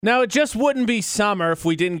Now, it just wouldn't be summer if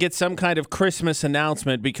we didn't get some kind of Christmas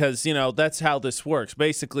announcement because, that's how this works.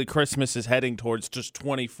 Basically, Christmas is heading towards just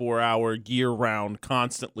 24-hour, year-round,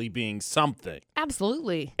 constantly being something.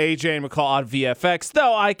 Absolutely. AJ and McCall on VFX,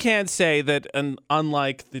 though I can say that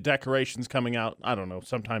unlike the decorations coming out, I don't know,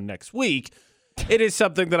 sometime next week, it is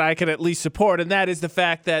something that I can at least support, and that is the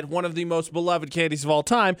fact that one of the most beloved candies of all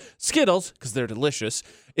time, Skittles, because they're delicious,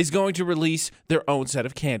 is going to release their own set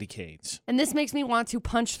of candy canes. And this makes me want to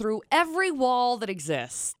punch through every wall that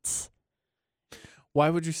exists. Why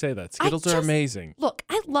would you say that? Skittles are amazing. Look,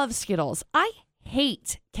 I love Skittles. I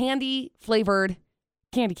hate candy-flavored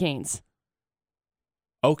candy canes.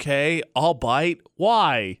 Okay, I'll bite.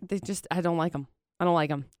 Why? I don't like them.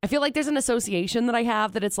 I feel like there's an association that I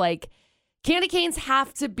have that it's like, candy canes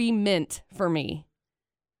have to be mint for me.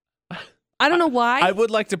 I don't know why. I would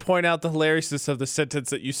like to point out the hilariousness of the sentence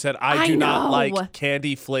that you said, I do not like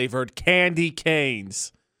candy-flavored candy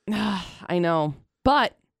canes. I know,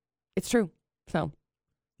 but it's true. So,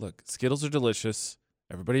 look, Skittles are delicious.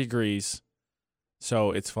 Everybody agrees.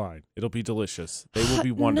 So it's fine. It'll be delicious. They will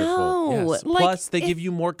be wonderful. No, yes. Plus, they give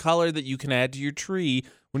you more color that you can add to your tree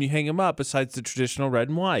when you hang them up besides the traditional red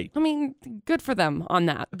and white. I mean, good for them on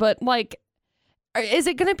that. But is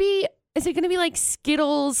it gonna be like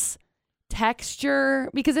Skittles texture?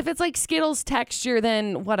 Because if it's like Skittles texture,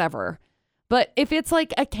 then whatever. But if it's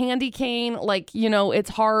like a candy cane, it's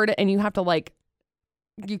hard and you have to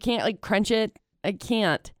you can't crunch it. I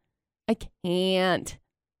can't.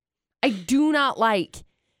 I do not like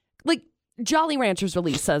Jolly Ranchers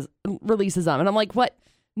releases them, and I'm like, what?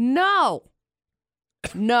 No.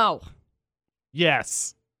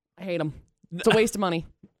 Yes. I hate them. It's a waste of money.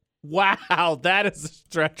 Wow, that is a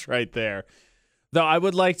stretch right there. Though I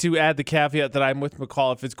would like to add the caveat that I'm with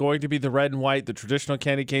McCall. If it's going to be the red and white, the traditional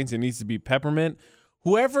candy canes, it needs to be peppermint.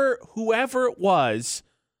 Whoever it was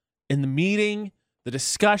in the meeting, the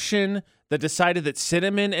discussion that decided that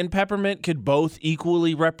cinnamon and peppermint could both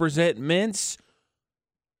equally represent mints,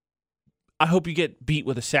 I hope you get beat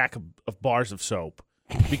with a sack of bars of soap.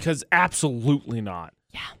 Because absolutely not.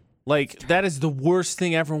 Yeah. That is the worst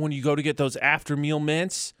thing ever when you go to get those after meal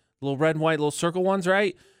mints, little red and white, little circle ones,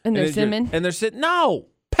 right? And they're cinnamon. And they're no,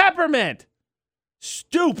 peppermint.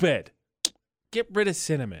 Stupid. Get rid of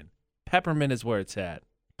cinnamon. Peppermint is where it's at.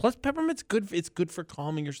 Plus, peppermint's good. It's good for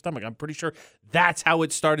calming your stomach. I'm pretty sure that's how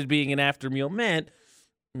it started being an after meal mint.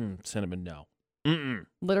 Cinnamon, no. Mm-mm.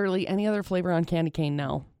 Literally any other flavor on candy cane,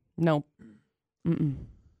 no. Nope. Mm-mm.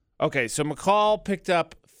 Okay, so McCall picked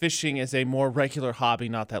up fishing as a more regular hobby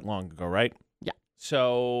not that long ago, right? Yeah.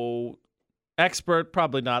 So, expert,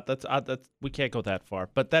 probably not. That's we can't go that far.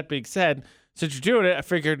 But that being said, since you're doing it, I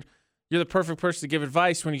figured you're the perfect person to give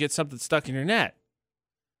advice when you get something stuck in your net,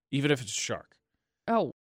 even if it's a shark.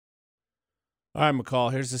 Oh. All right,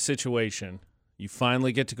 McCall, here's the situation. You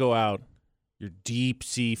finally get to go out. You're deep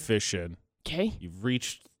sea fishing. Okay. You've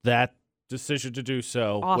reached that decision to do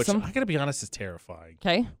so, Awesome. which I gotta be honest is terrifying.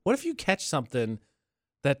 Okay. What if you catch something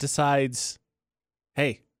that decides,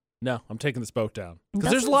 hey, no, I'm taking this boat down?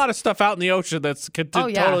 Because there's a lot of stuff out in the ocean that could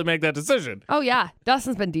totally make that decision. Oh yeah,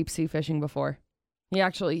 Dustin's been deep sea fishing before.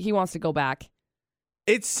 He wants to go back.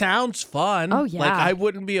 It sounds fun. Oh yeah, I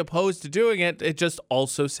wouldn't be opposed to doing it. It just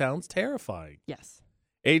also sounds terrifying. Yes.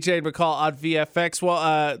 AJ and McCall on VFX.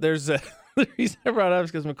 Well, there's the reason I brought it up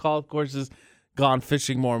is because McCall, of course, has gone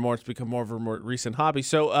fishing more and more. It's become more of a more recent hobby.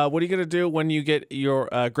 So what are you going to do when you get your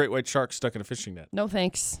great white shark stuck in a fishing net? No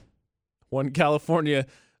thanks. One California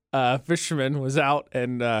fisherman was out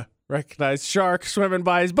and recognized shark swimming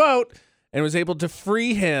by his boat and was able to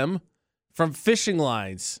free him from fishing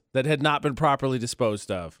lines that had not been properly disposed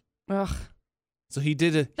of. Ugh. So he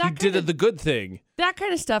did the good thing. That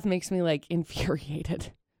kind of stuff makes me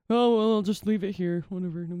infuriated. Oh, well, I'll just leave it here.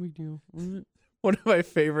 Whatever, no big deal. One of my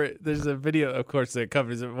favorite, there's a video, of course, that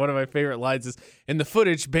covers it. One of my favorite lines is, in the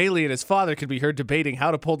footage, Bailey and his father could be heard debating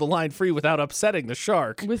how to pull the line free without upsetting the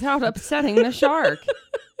shark. Without upsetting the shark.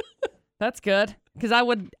 That's good. Because I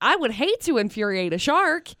would hate to infuriate a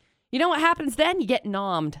shark. You know what happens then? You get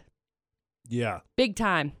nommed. Yeah. Big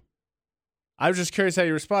time. I was just curious how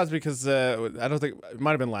you respond because I don't think, it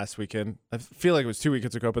might have been last weekend. I feel like it was 2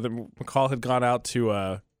 weekends ago, but then McCall had gone out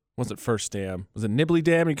to, wasn't First Dam? Was it Nibley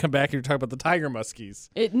Dam? And you come back and you're talking about the tiger muskies.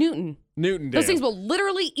 Newton Dam. Those things will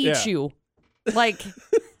literally eat you.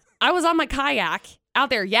 I was on my kayak out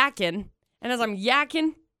there yakking, and as I'm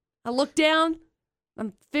yakking, I look down,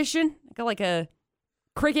 I'm fishing. I got a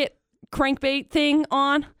cricket crankbait thing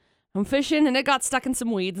on. I'm fishing, and it got stuck in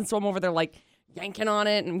some weeds, and so I'm over there yanking on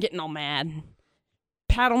it, and I'm getting all mad.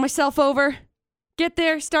 Paddle myself over, get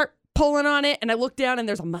there, start pulling on it, and I look down, and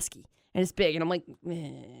there's a muskie. and it's big, and I'm like,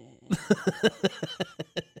 eh.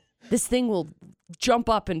 This thing will jump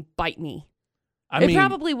up and bite me. I mean,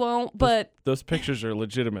 probably won't, but those pictures are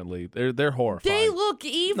legitimately they're horrifying. they look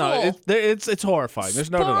evil. No, it's horrifying.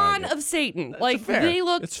 There's no denying Spawn it. of Satan. That's Like fair. they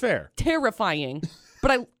look It's fair. terrifying.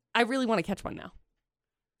 But I really want to catch one now.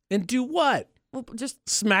 And do what? Well, just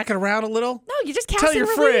Smack it around a little? no, you just cast Tell and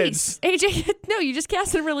your release. AJ, no, you just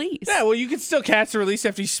cast and release. Yeah, well, you can still catch and release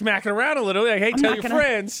after you smack it around a little. Like, hey, tell your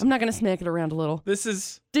friends. I'm not gonna smack it around a little. This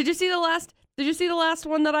is Did you see the last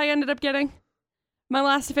one that I ended up getting? My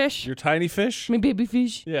last fish. your tiny fish? My baby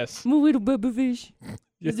fish. Yes. My little baby fish. Yes.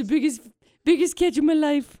 It's the biggest catch of my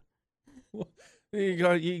life. You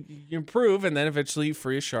go, you improve, and then eventually you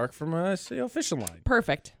free a shark from a fishing line.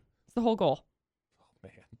 Perfect. It's the whole goal.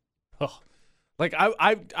 Man. Oh. Like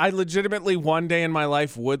I legitimately one day in my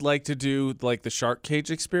life would like to do like the shark cage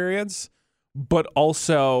experience, but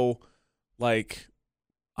also like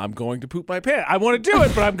I'm going to poop my pants. I want to do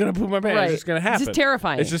it, but I'm going to poop my pants. Right. It's just going to happen. It's just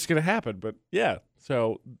terrifying. It's just going to happen. But yeah,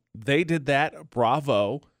 so they did that.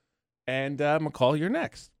 Bravo. And McCall, you're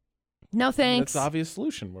next. No thanks. That's the obvious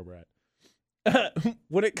solution where we're at.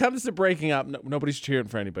 When it comes to breaking up, nobody's cheering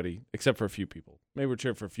for anybody except for a few people. Maybe we're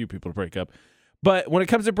cheering for a few people to break up. But when it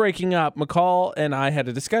comes to breaking up, McCall and I had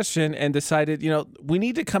a discussion and decided, we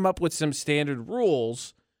need to come up with some standard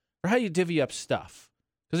rules for how you divvy up stuff,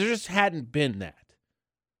 because there just hadn't been that.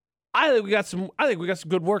 I think we got some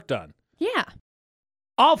good work done. Yeah.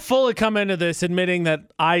 I'll fully come into this admitting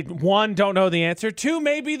that I, 1, don't know the answer, 2,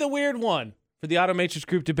 may be the weird one for the Automatrix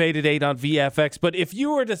Group debate at 8 on VFX. But if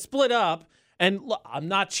you were to split up, and look, I'm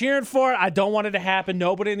not cheering for it. I don't want it to happen.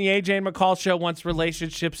 Nobody in the AJ and McCall show wants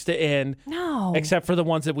relationships to end. No. Except for the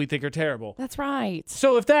ones that we think are terrible. That's right.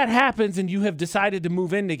 So if that happens and you have decided to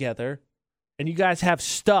move in together and you guys have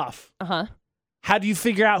stuff, how do you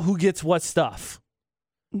figure out who gets what stuff?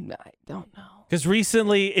 I don't know. Because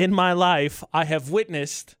recently in my life, I have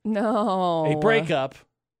witnessed a breakup.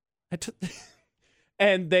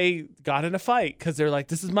 And they got in a fight because they're like,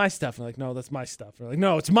 this is my stuff. I'm like, no, that's my stuff. They're like,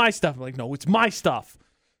 no, it's my stuff. I'm like, no, it's my stuff.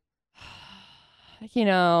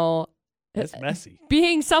 It's messy.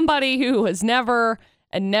 Being somebody who has never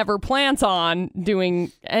plans on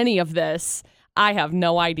doing any of this, I have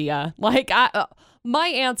no idea. Like, my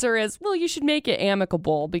answer is, well, you should make it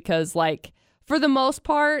amicable because, like, for the most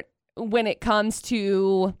part, when it comes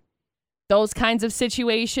to those kinds of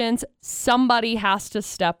situations, somebody has to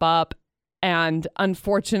step up and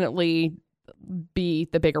unfortunately be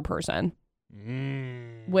the bigger person,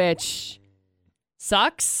 which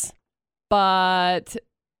sucks, but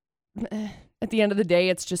at the end of the day,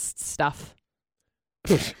 it's just stuff.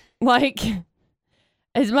 Like,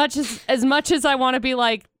 as much as I want to be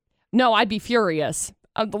like, no, I'd be furious.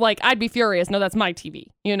 I'd be furious. No, that's my TV,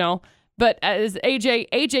 But as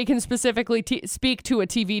AJ can specifically speak to a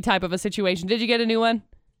TV type of a situation. Did you get a new one?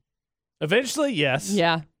 Eventually, yes.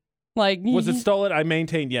 Yeah. Like, was it stolen? I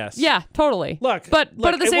maintain yes. Yeah, totally. Look, but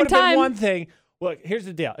at the same time, been one thing. Look, here's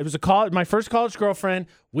the deal. It was my first college girlfriend.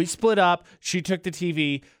 We split up. She took the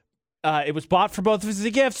TV. It was bought for both of us as a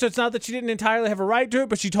gift, so it's not that she didn't entirely have a right to it,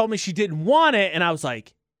 but she told me she didn't want it, and I was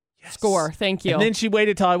like, yes. Score, thank you. And then she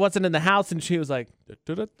waited till I wasn't in the house, and she was like,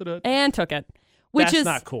 and took it. Which That's is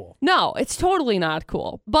not cool. No, it's totally not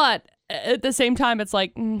cool. But at the same time, it's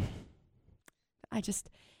like,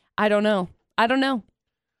 I don't know.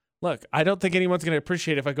 Look, I don't think anyone's going to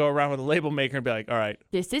appreciate if I go around with a label maker and be like, all right.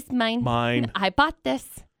 This is mine. Mine. I bought this.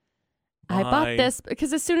 Mine. I bought this.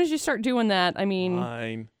 Because as soon as you start doing that, I mean.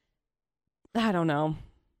 Mine. I don't know.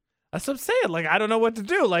 That's what I'm saying. Like, I don't know what to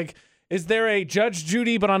do. Like, is there a Judge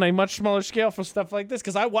Judy, but on a much smaller scale for stuff like this?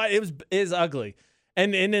 Because it is ugly.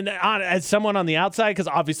 And as someone on the outside, because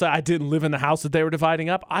obviously I didn't live in the house that they were dividing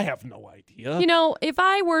up, I have no idea. If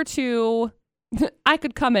I were to, I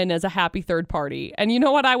could come in as a happy third party. And you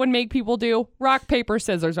know what I would make people do? Rock, paper,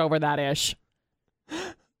 scissors over that ish.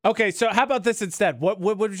 Okay, so how about this instead? What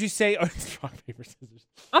would you say? Rock, paper, scissors.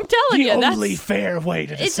 I'm telling you, the only fair way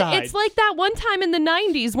to decide. It's like that one time in the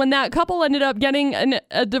 90s when that couple ended up getting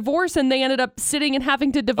a divorce and they ended up sitting and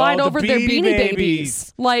having to divide over their Beanie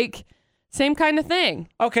Babies. Like, same kind of thing.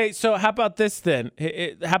 Okay, so how about this then?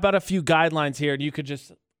 How about a few guidelines here, and you could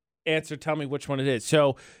just tell me which one it is.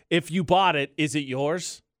 So if you bought it, is it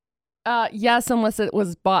yours? Yes, unless it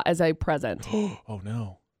was bought as a present. Oh,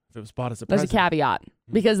 no. If it was bought as a present. There's a caveat,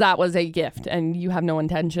 because that was a gift, and you have no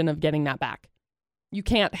intention of getting that back. You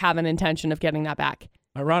can't have an intention of getting that back.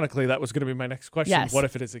 Ironically, that was going to be my next question. Yes. What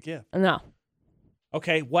if it is a gift? No.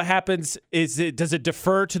 Okay, what happens does it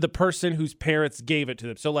defer to the person whose parents gave it to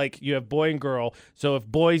them? So, like, you have boy and girl. So if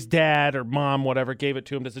boy's dad or mom, whatever, gave it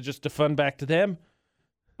to him, does it just defer back to them?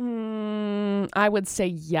 I would say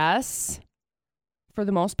yes. For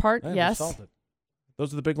the most part, Yeah, yes. we solved it.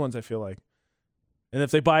 Those are the big ones, I feel like. And if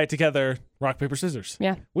they buy it together, rock, paper, scissors.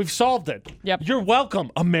 Yeah. We've solved it. Yep. You're welcome,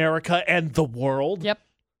 America and the world. Yep.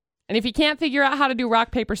 And if you can't figure out how to do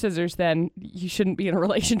rock, paper, scissors, then you shouldn't be in a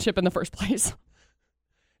relationship in the first place.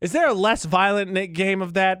 Is there a less violent game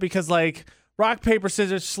of that? Because, like, rock, paper,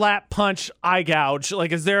 scissors, slap, punch, eye gouge.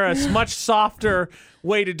 Like, is there a much softer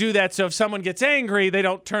way to do that so if someone gets angry, they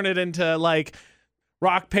don't turn it into, like,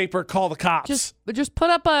 rock, paper, call the cops? Just put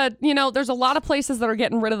up there's a lot of places that are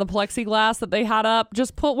getting rid of the plexiglass that they had up.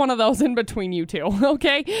 Just put one of those in between you two,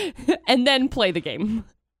 okay? And then play the game.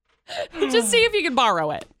 Just see if you can borrow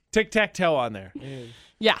it. Tic-tac-toe on there.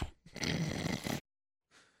 Yeah.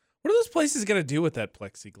 What are those places going to do with that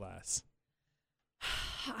plexiglass?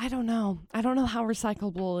 I don't know. I don't know how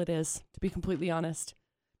recyclable it is, to be completely honest.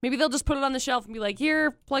 Maybe they'll just put it on the shelf and be like,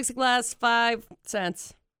 here, plexiglass, 5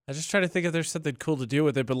 cents. I just try to think if there's something cool to do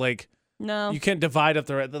with it, but, like, no, you can't divide up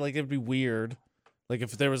like, it'd be weird. Like,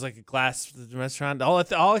 if there was, like, a glass restaurant,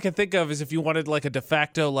 all I can think of is if you wanted, like, a de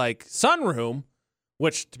facto, like, sunroom,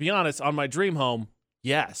 which, to be honest, on my dream home,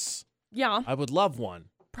 yes. Yeah. I would love one.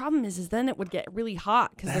 Problem is then it would get really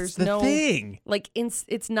hot because there's the no thing. Like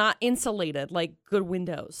it's not insulated like good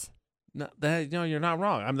windows. No, you're not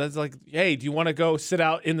wrong. That's like, hey, do you want to go sit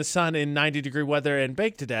out in the sun in 90-degree weather and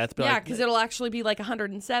bake to death? Yeah, because it'll actually be like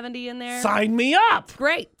 170 in there. Sign me up.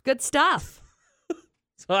 Great, good stuff.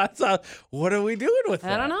 So that's what are we doing with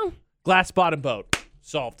that? I don't know. Glass bottom boat.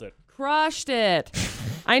 Solved it. Crushed it.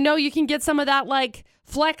 I know you can get some of that like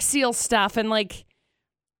Flex Seal stuff and like.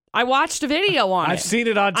 I watched a video on it. I've seen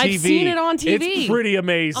it on TV. It's pretty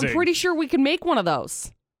amazing. I'm pretty sure we could make one of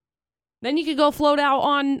those. Then you could go float out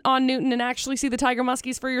on Newton and actually see the tiger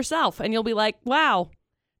muskies for yourself. And you'll be like, wow,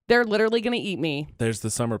 they're literally going to eat me. There's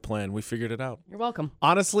the summer plan. We figured it out. You're welcome.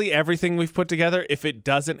 Honestly, everything we've put together, if it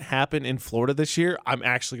doesn't happen in Florida this year, I'm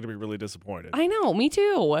actually going to be really disappointed. I know. Me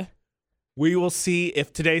too. We will see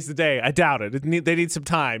if today's the day. I doubt it. They need some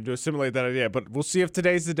time to assimilate that idea. But we'll see if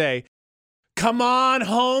today's the day. Come on,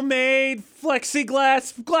 homemade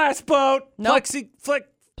flexiglass glass boat. Nope. It's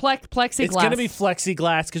Plexiglass. going to be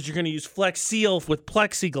flexiglass because you're going to use Flex Seal with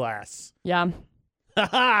plexiglass. Yeah.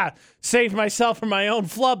 Haha! Saved myself from my own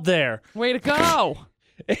flub there. Way to go.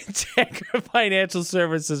 Integra Financial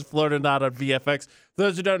Services, Florida Not on VFX. For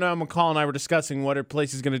those who don't know, McCall and I were discussing what are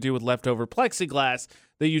places going to do with leftover plexiglass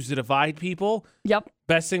they use to divide people. Yep.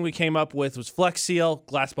 Best thing we came up with was Flex Seal,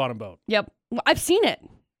 glass bottom boat. Yep. Well, I've seen it.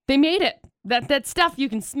 They made it. That stuff, you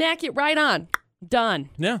can smack it right on. Done.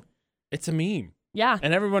 Yeah. It's a meme. Yeah.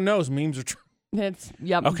 And everyone knows memes are true.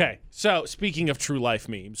 Yep. Okay. So, speaking of true life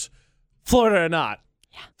memes, Florida or not.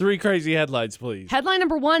 Yeah. 3 crazy headlines, please. Headline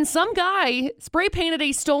number 1, some guy spray painted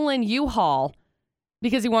a stolen U-Haul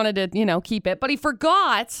because he wanted to, keep it, but he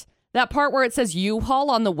forgot that part where it says U-Haul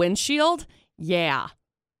on the windshield. Yeah.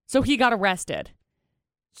 So he got arrested.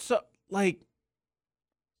 So, like,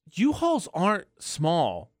 U-Hauls aren't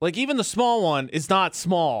small. Like, even the small one is not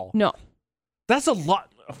small. No. That's a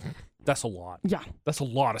lot. That's a lot. Yeah. That's a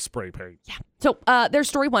lot of spray paint. Yeah. So there's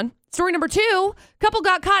story 1. Story number 2, couple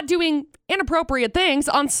got caught doing inappropriate things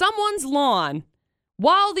on someone's lawn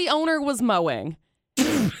while the owner was mowing.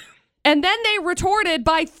 And then they retorted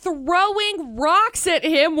by throwing rocks at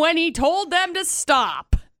him when he told them to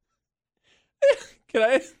stop.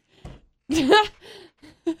 Can I?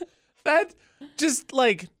 That just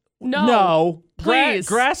like... No. Please.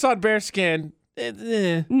 Grass on bare skin.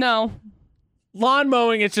 No. Lawn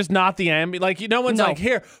mowing, it's just not the end. Like, no one's like,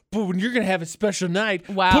 here, but when you're going to have a special night,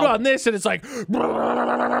 put on this, and it's like,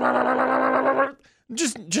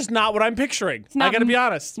 just not what I'm picturing. I got to be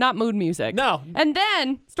honest. Not mood music. No. And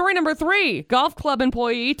then, story number 3, golf club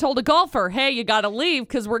employee told a golfer, hey, you got to leave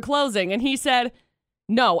because we're closing. And he said,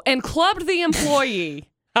 no, and clubbed the employee.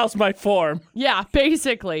 How's my form? Yeah,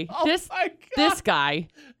 basically. Oh my God. This guy.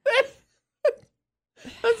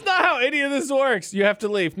 That's not how any of this works. You have to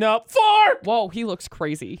leave. No. 4! Whoa, he looks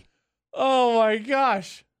crazy. Oh my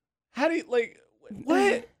gosh. How do you, like,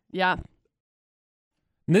 what? Yeah.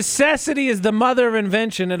 Necessity is the mother of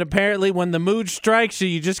invention, and apparently when the mood strikes you,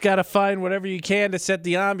 you just got to find whatever you can to set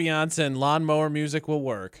the ambiance, and lawnmower music will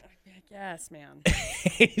work. Yes, man.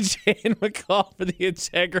 AJ and McCall for the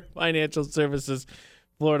Integra Financial Services,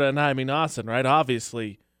 Florida, and Austin, right?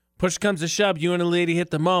 Obviously. Push comes to shove, you and a lady hit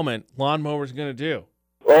the moment. Lawnmower's going to do.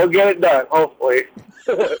 We'll get it done, hopefully.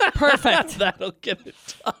 Perfect. That'll get it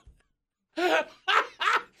done.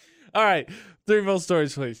 All right. 3 full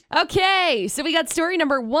stories, please. Okay, so we got story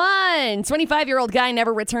number 1. 25-year-old guy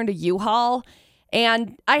never returned a U-Haul.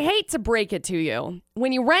 And I hate to break it to you.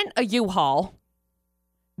 When you rent a U-Haul,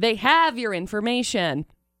 They have your information.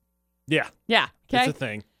 Yeah. Yeah. Okay. It's a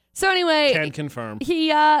thing. So anyway, Can confirm.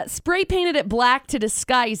 he spray painted it black to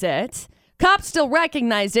disguise it. Cops still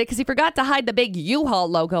recognized it because he forgot to hide the big U-Haul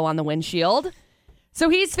logo on the windshield. So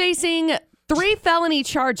he's facing 3 felony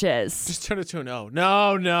charges. Just turn it to an O.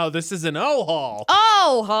 No, this is an O-Haul.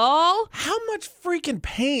 Oh, How much freaking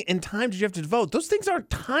paint and time did you have to devote? Those things aren't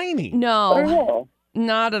tiny. no.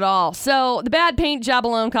 Not at all. So the bad paint job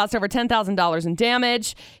alone cost over $10,000 in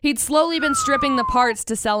damage. He'd slowly been stripping the parts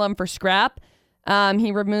to sell them for scrap.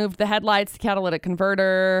 He removed the headlights, the catalytic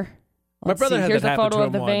converter. My brother had Here's that a happen photo to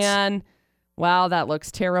of the him once. van. Wow, that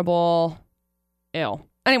looks terrible. Ew.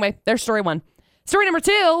 Anyway, there's story 1. Story number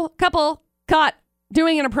 2, couple caught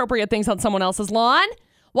doing inappropriate things on someone else's lawn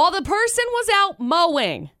while the person was out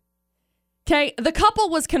mowing. Okay, the couple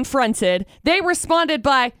was confronted. They responded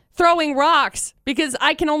by throwing rocks because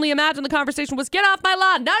I can only imagine the conversation was, get off my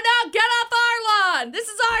lawn. No, get off our lawn. This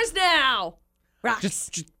is ours now. Rocks.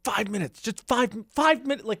 Just 5 minutes. Just 5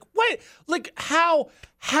 minutes. Like, wait. Like, how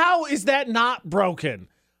is that not broken?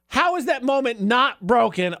 How is that moment not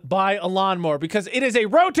broken by a lawnmower? Because it is a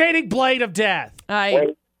rotating blade of death.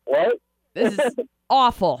 Wait, what? This is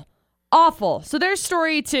awful. Awful. So there's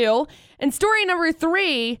story 2. And story number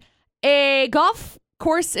 3, a golf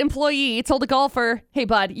course employee told a golfer, hey,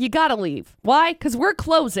 bud, you got to leave. Why? Because we're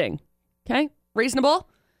closing. Okay? Reasonable?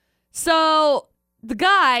 So the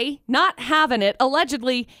guy, not having it,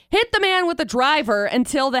 allegedly hit the man with the driver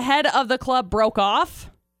until the head of the club broke off.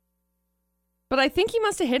 But I think he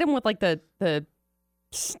must have hit him with like the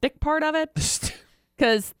stick part of it.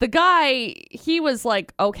 Because the guy, he was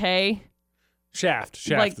like, okay. Shaft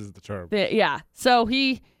Like, is the term. Yeah. So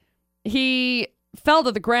he fell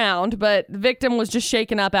to the ground, but the victim was just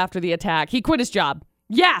shaken up after the attack. He quit his job.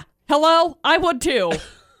 Yeah. Hello? I would too.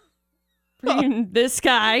 Freaking this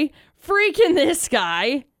guy.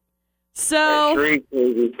 So 3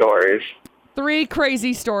 crazy stories. 3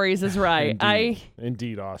 crazy stories is right.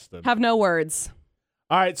 Indeed, Austin. Have no words.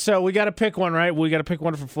 All right, so we got to pick one, right? We got to pick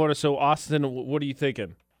one from Florida. So, Austin, what are you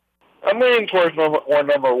thinking? I'm leaning towards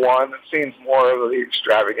number one. It seems more of the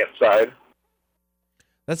extravagant side.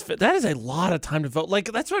 That is a lot of time to vote.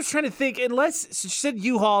 Like, that's what I was trying to think. Unless she said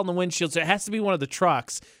U-Haul on the windshield, so it has to be one of the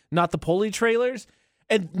trucks, not the pulley trailers.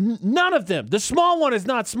 And none of them. The small one is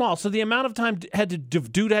not small. So the amount of time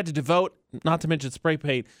dude had to devote, not to mention spray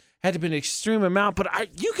paint, had to be an extreme amount. But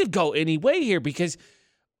you could go any way here because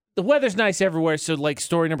the weather's nice everywhere. So, like,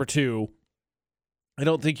 story number 2, I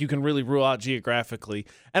don't think you can really rule out geographically.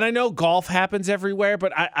 And I know golf happens everywhere,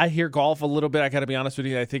 but I hear golf a little bit. I got to be honest with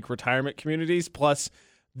you. I think retirement communities plus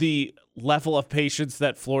the level of patience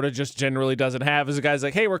that Florida just generally doesn't have is a guy's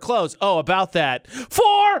like, hey, we're closed. Oh, about that.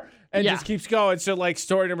 4! And just keeps going. So, like,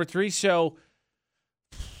 story number 3. So,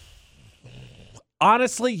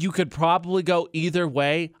 honestly, you could probably go either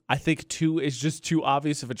way. I think 2 is just too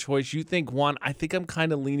obvious of a choice. You think 1. I think I'm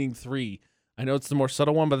kind of leaning 3. I know it's the more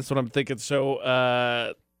subtle one, but that's what I'm thinking.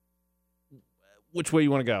 So, which way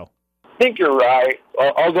you want to go? I think you're right.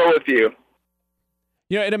 I'll go with you.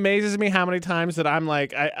 You know, it amazes me how many times that I'm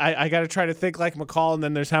like, I got to try to think like McCall, and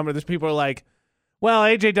then there's people are like, well,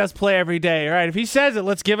 AJ does play every day. All right, if he says it,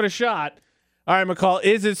 let's give it a shot. All right, McCall,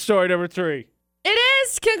 is it story number 3? It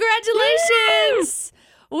is. Congratulations.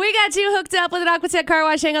 We got you hooked up with an Aquatech car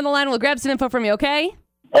wash. Hang on the line. We'll grab some info from you, okay?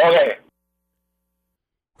 Okay.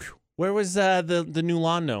 Where was the new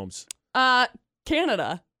lawn gnomes?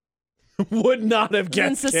 Canada. Would not have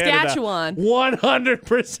guessed in Saskatchewan. Canada.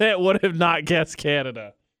 100% would have not guessed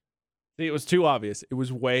Canada. See, it was too obvious. It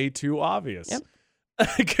was way too obvious. Yep.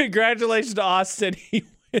 Congratulations to Austin. He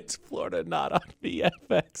wins Florida not on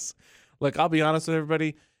VFX. Look, I'll be honest with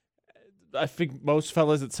everybody. I think most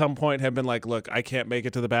fellas at some point have been like, look, I can't make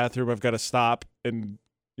it to the bathroom. I've got to stop and,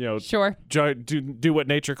 sure, do what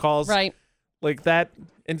nature calls. Right. Like that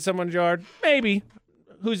in someone's yard? Maybe.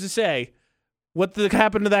 Who's to say? What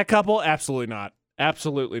happened to that couple? Absolutely not.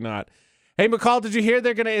 Absolutely not. Hey, McCall, did you hear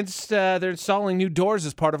they're they're installing new doors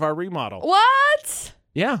as part of our remodel? What?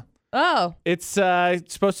 Yeah. Oh. It's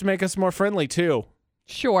supposed to make us more friendly, too.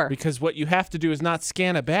 Sure. Because what you have to do is not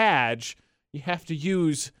scan a badge. You have to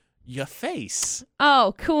use your face.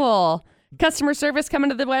 Oh, cool. Customer service coming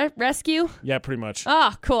to the rescue? Yeah, pretty much.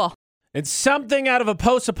 Oh, cool. It's something out of a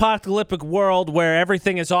post-apocalyptic world where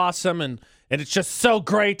everything is awesome and it's just so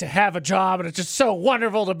great to have a job and it's just so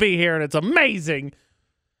wonderful to be here and it's amazing.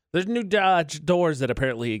 There's new doors that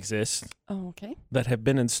apparently exist. Oh, okay. That have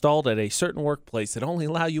been installed at a certain workplace that only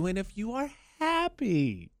allow you in if you are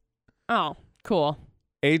happy. Oh, cool.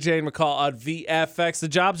 AJ and McCall on VFX. The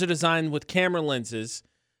jobs are designed with camera lenses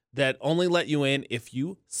that only let you in if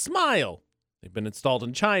you smile. They've been installed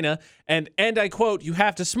in China, and I quote, "You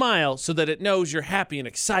have to smile so that it knows you're happy and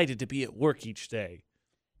excited to be at work each day."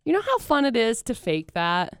 You know how fun it is to fake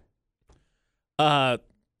that? That's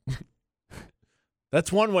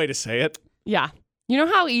one way to say it. Yeah. You know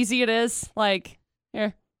how easy it is? Like,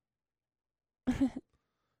 here.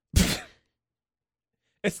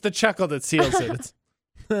 It's the chuckle that seals it.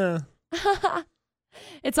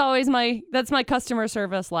 It's always that's my customer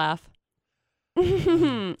service laugh.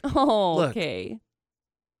 Oh, okay.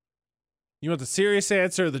 You want the serious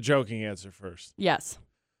answer or the joking answer first? Yes.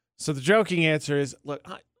 So the joking answer is, look,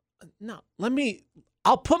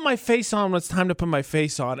 I'll put my face on when it's time to put my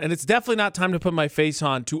face on, and it's definitely not time to put my face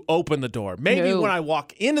on to open the door. Maybe when I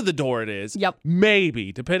walk into the door it is. Yep.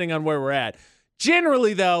 Maybe, depending on where we're at.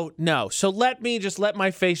 Generally, though, no. So let my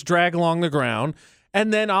face drag along the ground,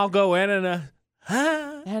 and then I'll go in and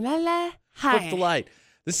flip the light.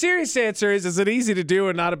 The serious answer is it easy to do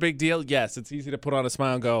and not a big deal? Yes, it's easy to put on a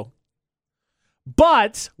smile and go.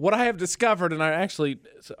 But what I have discovered, and I actually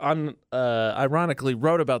ironically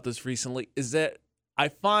wrote about this recently, is that I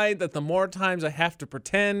find that the more times I have to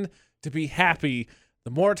pretend to be happy, the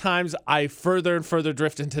more times I further and further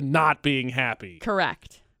drift into not being happy.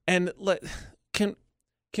 Correct. And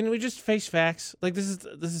can we just face facts? Like, this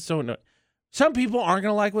is so annoying. Some people aren't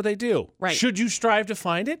going to like what they do. Right. Should you strive to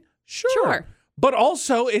find it? Sure. But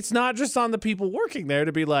also, it's not just on the people working there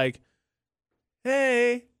to be like,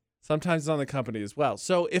 hey. Sometimes it's on the company as well.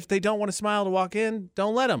 So if they don't want to smile to walk in,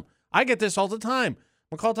 don't let them. I get this all the time.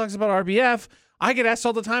 McCall talks about RBF. I get asked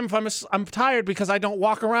all the time if I'm tired because I don't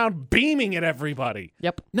walk around beaming at everybody.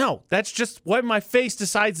 Yep. No, that's just when my face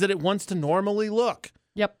decides that it wants to normally look.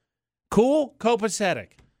 Yep. Cool?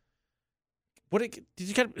 Copacetic. Did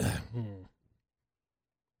you get?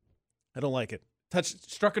 I don't like it.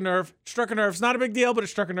 Struck a nerve. It's not a big deal, but it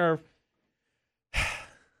struck a nerve.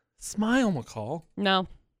 Smile, McCall. No.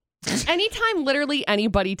 Anytime literally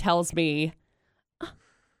anybody tells me,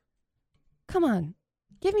 come on,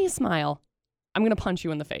 give me a smile, I'm going to punch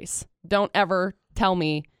you in the face. Don't ever tell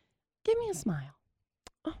me, give me a smile.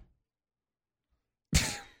 Oh.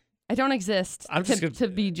 I don't exist to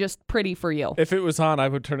be just pretty for you. If it was on, I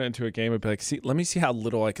would turn it into a game. I'd be like, let me see how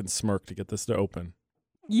little I can smirk to get this to open.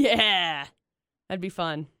 Yeah. That'd be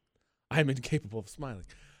fun. I'm incapable of smiling.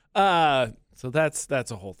 So that's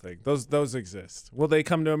a whole thing. Those exist. Will they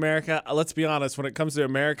come to America? Let's be honest. When it comes to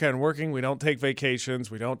America and working, we don't take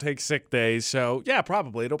vacations. We don't take sick days. So yeah,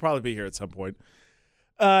 probably it'll probably be here at some point.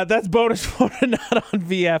 That's bonus for not on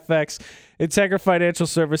VFX. Integra Financial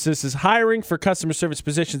Services is hiring for customer service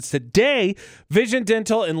positions today. Vision,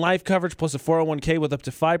 dental, and life coverage plus a 401k with up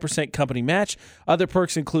to 5% company match. Other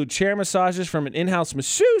perks include chair massages from an in-house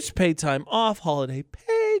masseuse, paid time off, holiday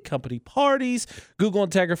pay, company parties. Google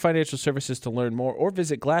Integra Financial Services to learn more or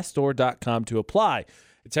visit glassdoor.com to apply.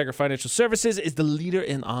 Integra Financial Services is the leader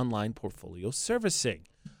in online portfolio servicing.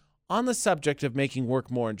 On the subject of making work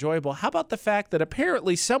more enjoyable, how about the fact that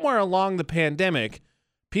apparently somewhere along the pandemic,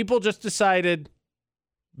 people just decided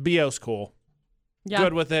BO's cool. Yeah.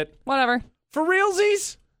 Good with it. Whatever. For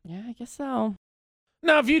realsies? Yeah, I guess so.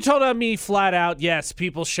 Now, if you told me flat out, yes,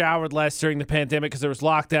 people showered less during the pandemic because there was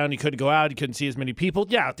lockdown, you couldn't go out, you couldn't see as many people.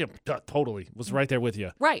 Yeah, totally. Was right there with you.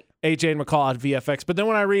 Right. AJ and McCall on VFX. But then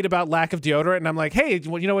when I read about lack of deodorant, and I'm like, hey,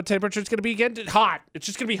 you know what temperature it's going to be again? Hot. It's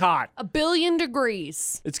just going to be hot. 1 billion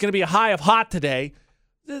degrees. It's going to be a high of hot today.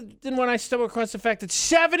 Then when I stumble across the fact that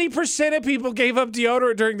 70% of people gave up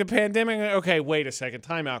deodorant during the pandemic, okay, wait a second.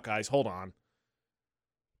 Time out, guys. Hold on.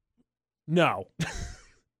 No.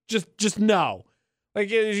 just no. Like,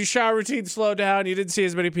 your shower routine slowed down, you didn't see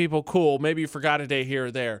as many people, cool. Maybe you forgot a day here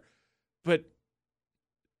or there. But,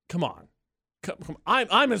 come on.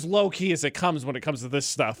 I'm as low-key as it comes when it comes to this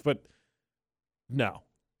stuff, but no.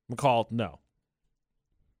 McCall, no.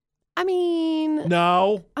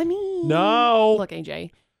 No. No. Look,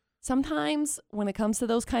 AJ, sometimes when it comes to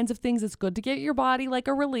those kinds of things, it's good to get your body like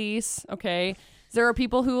a release, okay? There are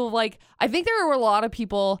people who, I think there are a lot of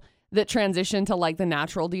people that transition to the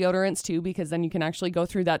natural deodorants too, because then you can actually go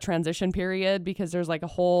through that transition period because there's a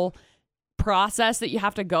whole process that you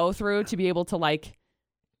have to go through to be able to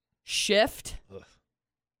shift.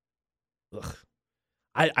 Ugh.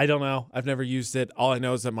 I don't know. I've never used it. All I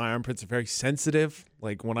know is that my armpits are very sensitive.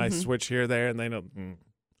 Like when I switch here, there, and they don't.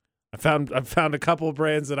 I've found a couple of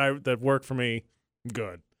brands that work for me. I'm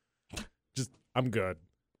good. I'm good.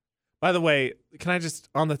 By the way, can I just,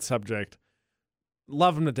 on that subject,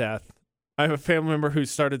 love them to death. I have a family member who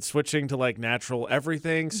started switching to natural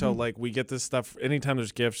everything. So we get this stuff anytime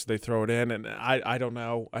there's gifts, they throw it in. And I don't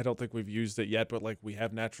know. I don't think we've used it yet, but we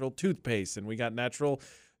have natural toothpaste and we got natural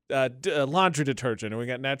laundry detergent, and we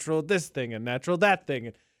got natural this thing and natural that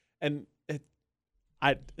thing, and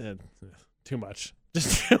too much,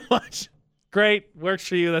 just too much. Great, works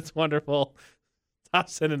for you. That's wonderful. Stop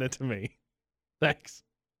sending it to me. Thanks.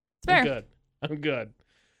 It's fair. I'm good.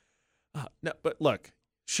 No, but look,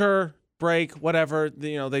 sure, break, whatever.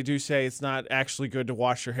 They do say it's not actually good to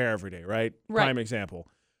wash your hair every day, right? Prime example.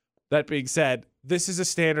 That being said, this is a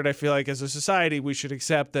standard I feel like as a society we should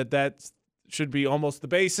accept that should be almost the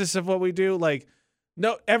basis of what we do. Like,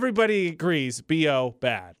 no, everybody agrees BO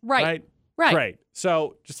bad. Right. Great.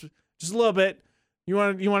 So just a little bit. You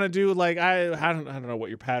want to do like I don't know what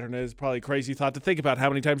your pattern is. Probably a crazy thought to think about how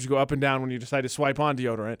many times you go up and down when you decide to swipe on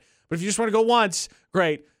deodorant. But if you just want to go once,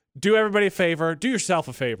 great. Do everybody a favor. Do yourself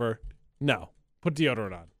a favor. No. Put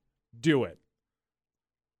deodorant on. Do it.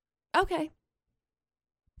 Okay.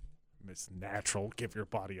 It's natural. Give your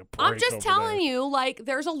body a break. I'm just telling you, like,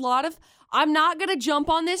 there's a lot of. I'm not going to jump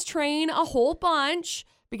on this train a whole bunch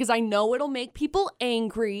because I know it'll make people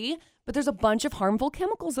angry, but there's a bunch of harmful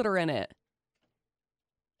chemicals that are in it.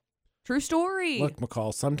 True story. Look,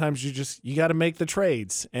 McCall, sometimes you got to make the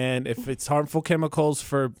trades. And if it's harmful chemicals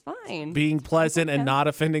for being pleasant and not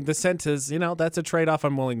offending the senses, that's a trade-off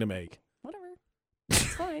I'm willing to make. Whatever. It's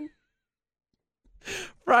fine.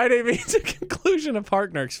 Friday means a conclusion of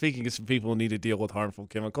Park Narc. Speaking of some people who need to deal with harmful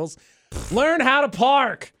chemicals, learn how to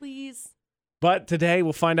park. Please. But today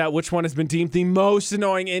we'll find out which one has been deemed the most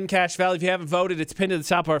annoying in Cache Valley. If you haven't voted, it's pinned to the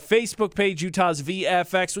top of our Facebook page, Utah's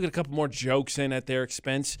VFX. We'll get a couple more jokes in at their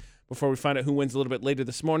expense before we find out who wins a little bit later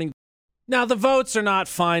this morning. Now, the votes are not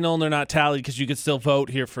final and they're not tallied because you can still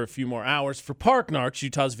vote here for a few more hours. For Park Narcs,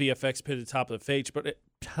 Utah's VFX pinned to the top of the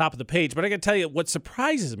page. But I got to tell you, what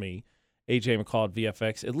surprises me, AJ McCall at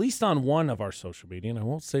VFX, at least on one of our social media, and I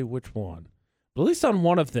won't say which one, but at least on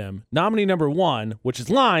one of them, nominee number 1, which is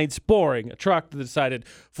lines, boring, a truck that decided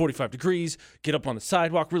 45 degrees, get up on the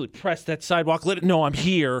sidewalk, really press that sidewalk, let it know I'm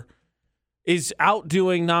here, is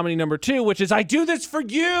outdoing nominee number 2, which is I do this for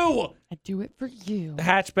you. I do it for you. The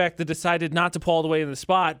hatchback that decided not to pull all the way in the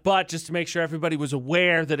spot, but just to make sure everybody was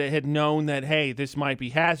aware that it had known that, hey, this might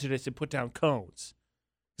be hazardous, and put down cones.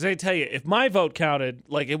 Because I tell you, if my vote counted,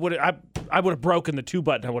 like I would have broken the 2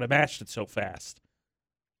 button. I would have mashed it so fast.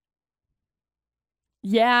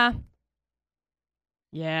 Yeah.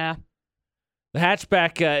 The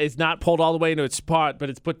hatchback is not pulled all the way into its spot, but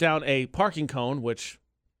it's put down a parking cone, which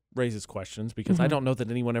raises questions because I don't know that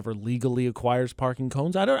anyone ever legally acquires parking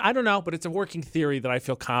cones. I don't know, but it's a working theory that I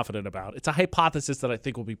feel confident about. It's a hypothesis that I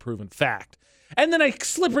think will be proven fact. And then a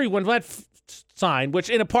slippery when wet sign, which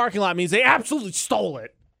in a parking lot means they absolutely stole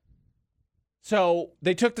it. So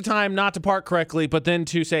they took the time not to park correctly, but then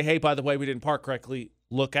to say, hey, by the way, we didn't park correctly,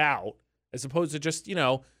 look out, as opposed to just,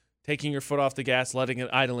 taking your foot off the gas, letting it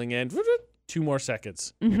idling in, 2 more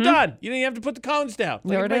seconds. You're done. You didn't even have to put the cones down.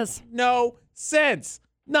 There it is. No sense.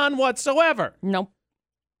 None whatsoever. Nope.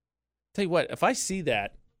 Tell you what, if I see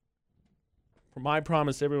that, for my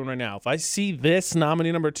promise to everyone right now, if I see this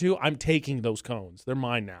nominee number 2, I'm taking those cones. They're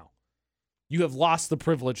mine now. You have lost the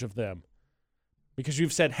privilege of them. Because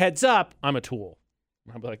you've said, heads up, I'm a tool.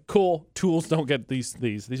 I'll be like, cool, tools don't get these.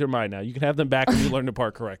 These are mine now. You can have them back when you learn to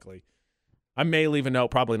park correctly. I may leave a note,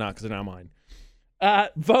 probably not, because they're not mine.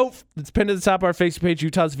 Vote. It's pinned to the top of our Facebook page,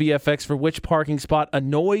 Utah's VFX, for which parking spot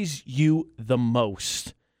annoys you the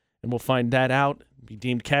most. And we'll find that out. Be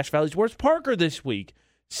deemed Cache Valley's worst parker this week.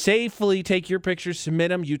 Safely take your pictures, submit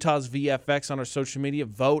them, Utah's VFX on our social media.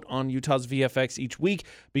 Vote on Utah's VFX each week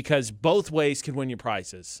because both ways can win you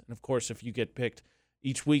prizes. And, of course, if you get picked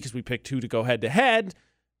each week, as we pick 2 to go head-to-head,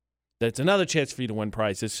 that's another chance for you to win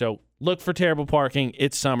prizes. So look for terrible parking.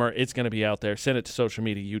 It's summer. It's going to be out there. Send it to social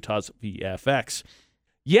media, Utah's VFX.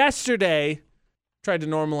 Yesterday, tried to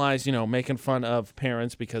normalize, making fun of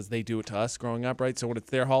parents because they do it to us growing up, right? So when it's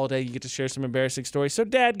their holiday, you get to share some embarrassing stories. So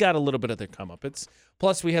Dad got a little bit of their comeuppance.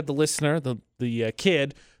 Plus, we had the listener, the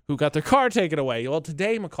kid, who got their car taken away. Well,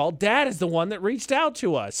 today, McCall, Dad is the one that reached out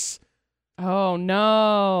to us. Oh,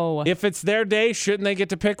 no. If it's their day, shouldn't they get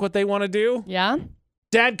to pick what they want to do? Yeah.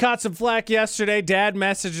 Dad caught some flack yesterday. Dad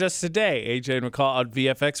messaged us today. AJ and McCall on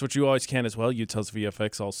VFX, which you always can as well. Utah's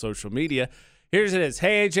VFX, all social media. Here's it is.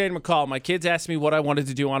 Hey, AJ and McCall, my kids asked me what I wanted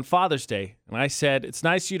to do on Father's Day. And I said, it's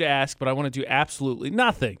nice of you to ask, but I want to do absolutely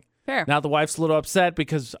nothing. Fair. Now the wife's a little upset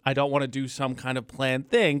because I don't want to do some kind of planned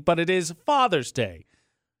thing, but it is Father's Day.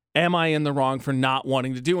 Am I in the wrong for not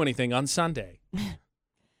wanting to do anything on Sunday?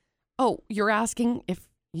 Oh, you're asking if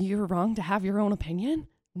you're wrong to have your own opinion?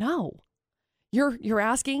 No. You're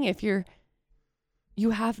asking if you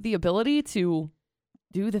have the ability to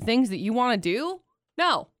do the things that you want to do?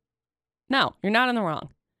 No, you're not in the wrong.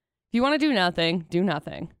 If you want to do nothing, do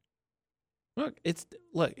nothing. Look,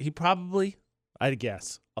 he probably, I'd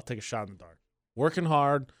guess, I'll take a shot in the dark. Working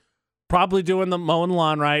hard, probably doing the mowing the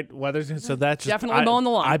lawn right. So that's just, Definitely mowing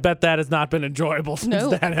the lawn. I bet that has not been enjoyable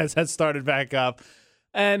since that has started back up.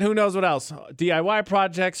 And who knows what else? DIY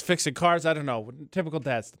projects, fixing cars. I don't know. Typical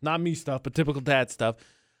dad stuff. Not me stuff, but typical dad stuff.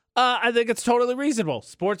 I think it's totally reasonable.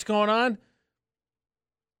 Sports going on.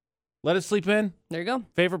 Let it sleep in. There you go.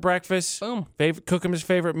 Favorite breakfast. Boom. Cook him his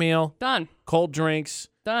favorite meal. Done. Cold drinks.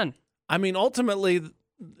 Done. I mean, ultimately,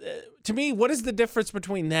 to me, what is the difference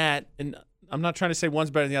between that and I'm not trying to say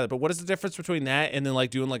one's better than the other, but what is the difference between that and then like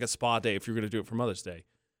doing like a spa day if you're going to do it for Mother's Day?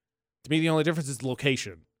 To me, the only difference is the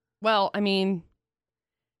location. Well, I mean,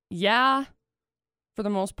 yeah, for the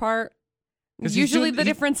most part. Usually the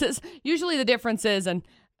difference is, and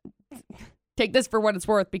take this for what it's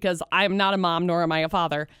worth because I'm not a mom nor am I a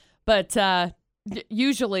father, but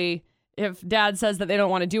usually if dad says that they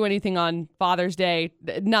don't want to do anything on Father's Day,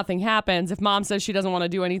 nothing happens. If mom says she doesn't want to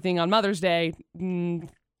do anything on Mother's Day,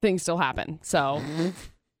 things still happen. So,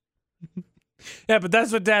 yeah, but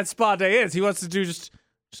that's what dad's spa day is. He wants to do just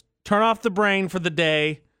turn off the brain for the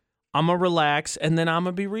day. I'm going to relax, and then I'm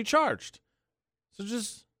going to be recharged. So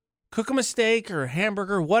just cook him a steak or a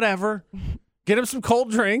hamburger, whatever. Get him some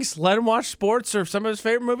cold drinks. Let him watch sports or some of his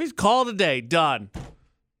favorite movies. Call it a day. Done.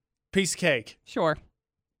 Piece of cake. Sure.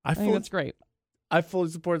 I think that's great. I fully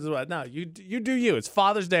support this. No, you do you. It's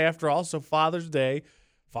Father's Day after all, so Father's Day,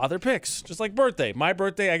 father picks. Just like birthday. My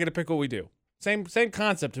birthday, I get to pick what we do. Same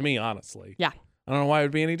concept to me, honestly. Yeah. I don't know why it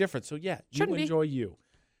would be any different. So yeah, Shouldn't you enjoy you.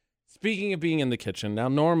 Speaking of being in the kitchen, now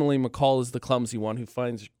normally McCall is the clumsy one who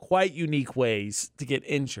finds quite unique ways to get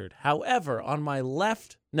injured. However, on my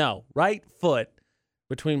right foot,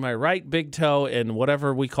 between my right big toe and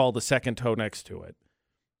whatever we call the second toe next to it.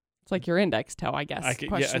 It's like your index toe, I guess.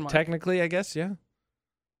 Technically, I guess, yeah.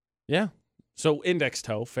 Yeah. So index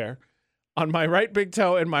toe, fair. On my right big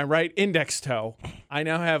toe and my right index toe, I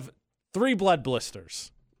now have 3 blood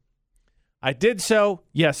blisters. I did so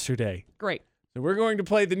yesterday. Great. So we're going to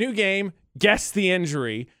play the new game, Guess the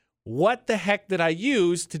Injury. What the heck did I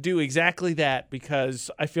use to do exactly that?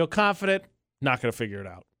 Because I feel confident, not going to figure it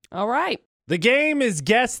out. All right. The game is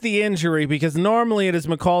Guess the Injury because normally it is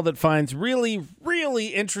McCall that finds really, really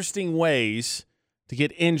interesting ways to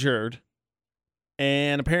get injured.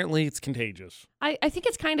 And apparently it's contagious. I think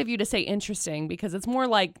it's kind of you to say interesting because it's more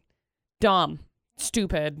like dumb,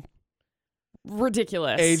 stupid,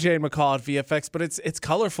 ridiculous. AJ and McCall at VFX, but it's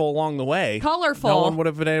colorful along the way. Colorful. No one would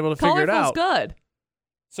have been able to figure it out. Colorful's good.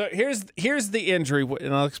 So here's the injury,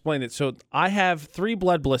 and I'll explain it. So I have 3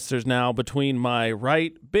 blood blisters now between my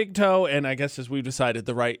right big toe and I guess as we've decided,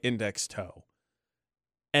 the right index toe.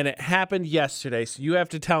 And it happened yesterday, so you have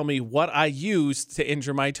to tell me what I used to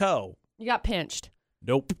injure my toe. You got pinched.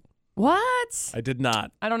 Nope. What? I did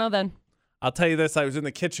not. I don't know then. I'll tell you this, I was in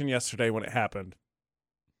the kitchen yesterday when it happened.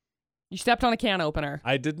 You stepped on a can opener.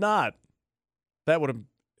 I did not. That would have,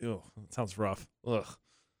 that sounds rough. Ugh.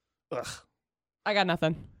 I got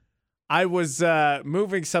nothing. I was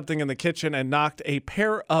moving something in the kitchen and knocked a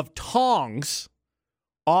pair of tongs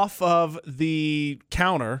off of the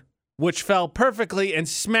counter, which fell perfectly and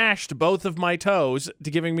smashed both of my toes, to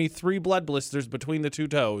giving me 3 blood blisters between the 2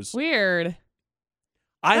 toes. Weird.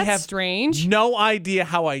 I That's have strange. No idea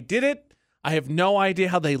how I did it. I have no idea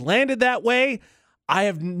how they landed that way. I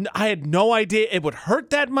had no idea it would hurt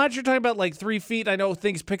that much. You're talking about like 3 feet. I know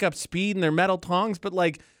things pick up speed and they're metal tongs, but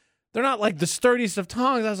like they're not like the sturdiest of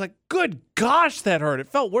tongs. I was like, good gosh, that hurt. It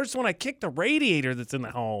felt worse when I kicked the radiator that's in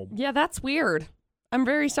the home. Yeah, that's weird. I'm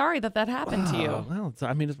very sorry that happened to you. Well,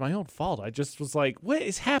 it's my own fault. I just was like, what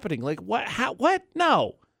is happening? Like, what? How? What?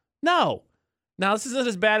 No. Now, this isn't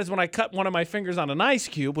as bad as when I cut one of my fingers on an ice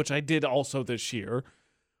cube, which I did also this year.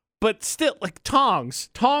 But still, like, tongs.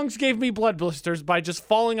 Tongs gave me blood blisters by just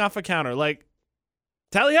falling off a counter. Like,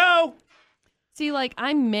 tally-ho! See, like,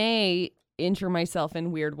 I may injure myself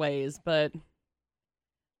in weird ways, but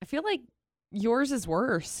I feel like yours is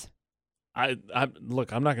worse.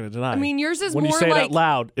 Look, I'm not going to deny. I mean, yours is when more you say like, it out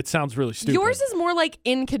loud, it sounds really stupid. Yours is more like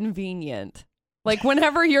inconvenient. Like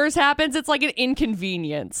whenever yours happens, it's like an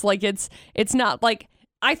inconvenience. Like it's not like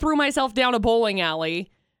I threw myself down a bowling alley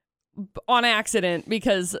on accident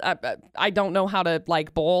because I don't know how to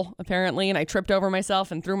like bowl apparently, and I tripped over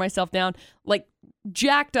myself and threw myself down, like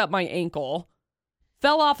jacked up my ankle.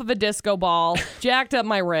 Fell off of a disco ball, jacked up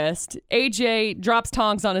my wrist. AJ drops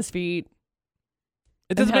tongs on his feet.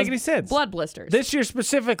 It doesn't make any sense. Blood blisters. This year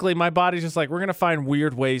specifically, my body's just like, we're going to find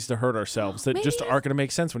weird ways to hurt ourselves that just aren't going to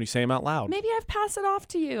make sense when you say them out loud. Maybe I've passed it off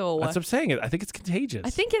to you. That's what I'm saying. I think it's contagious. I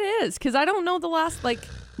think it is, because I don't know the last, like,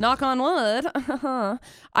 Knock on wood.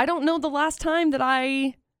 I don't know the last time that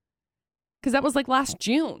because that was like last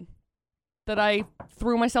June that I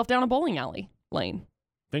threw myself down a bowling alley lane.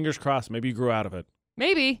 Fingers crossed. Maybe you grew out of it.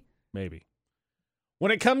 Maybe.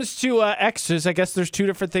 When it comes to exes, I guess there's two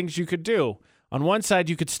different things you could do. On one side,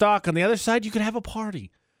 you could stalk. On the other side, you could have a party.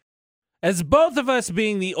 As both of us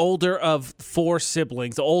being the older of 4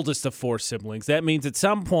 siblings, the oldest of 4 siblings, that means at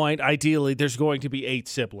some point, ideally, there's going to be 8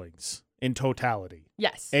 siblings in totality.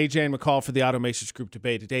 Yes. AJ and McCall for the Automations Group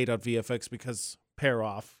debate at 8 on VFX because pair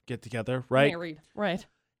off, get together, right? Married. Right.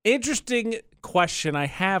 Interesting question I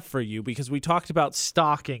have for you because we talked about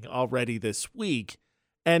stalking already this week,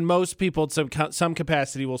 and most people in some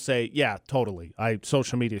capacity will say, yeah, totally. I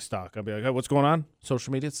social media stalk. I'll be like, hey, what's going on?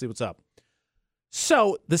 Social media? Let's see what's up.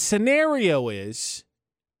 So the scenario is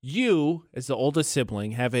you, as the oldest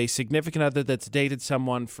sibling, have a significant other that's dated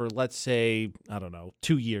someone for, let's say, I don't know,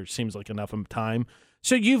 2 years. Seems like enough of time.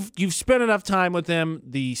 So you've spent enough time with them.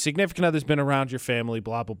 The significant other's been around your family,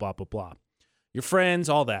 blah, blah, blah, blah, blah. Your friends,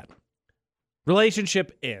 all that.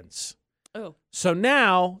 Relationship ends. Oh. So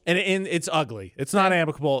now, and it's ugly. It's not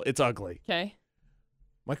amicable. It's ugly. Okay.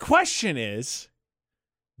 My question is,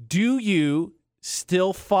 do you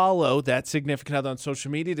still follow that significant other on social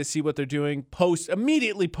media to see what they're doing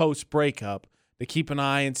immediately post breakup to keep an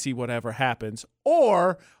eye and see whatever happens?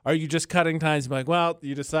 Or are you just cutting ties and be like, well,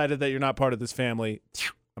 you decided that you're not part of this family.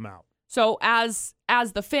 I'm out. So as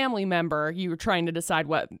the family member, you were trying to decide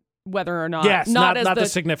whether or not. Yes, not as the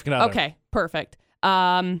significant other. Okay, perfect.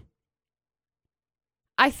 I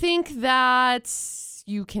think that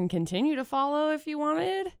you can continue to follow if you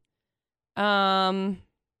wanted.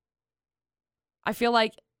 I feel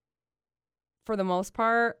like for the most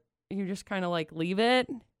part, you just kind of like leave it.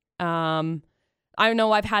 I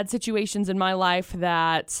know I've had situations in my life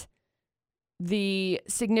that the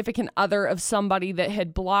significant other of somebody that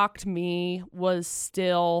had blocked me was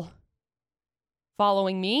still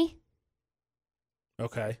following me.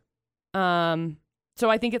 Okay. So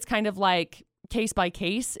I think it's kind of like case by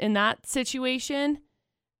case in that situation.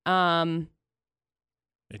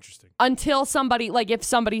 Interesting. Until somebody, like if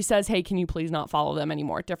somebody says, hey, can you please not follow them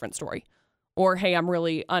anymore? Different story. Or, hey, I'm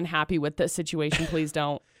really unhappy with this situation. Please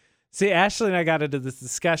don't. See, Ashley and I got into this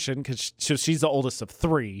discussion because she's the oldest of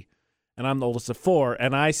 3 and I'm the oldest of 4.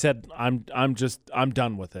 And I said, I'm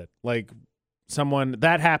done with it. Like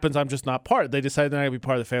that happens. I'm just not part. They decided they're not going to be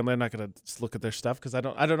part of the family. I'm not going to look at their stuff because I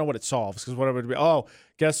don't know what it solves. Because what I'm going to be, oh,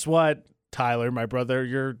 guess what, Tyler, my brother,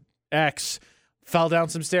 your ex, fell down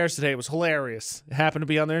some stairs today. It was hilarious. It happened to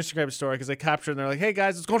be on their Instagram story because they captured it and they're like, hey,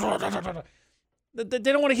 guys, it's going on. They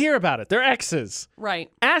don't want to hear about it. They're exes. Right.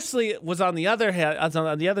 Ashley was on the other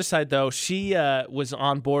side, though. She was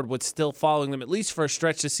on board with still following them, at least for a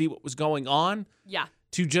stretch, to see what was going on. Yeah.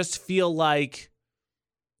 To just feel like,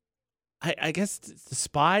 I guess, the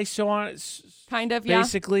spy, so on. Kind of, yeah.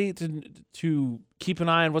 Basically, to keep an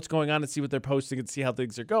eye on what's going on and see what they're posting and see how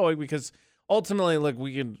things are going, because ultimately, look,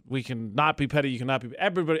 we can not be petty. You can not be.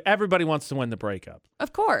 Everybody wants to win the breakup.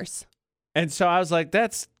 Of course. And so I was like,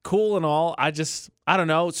 that's cool and all. I don't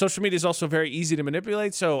know. Social media is also very easy to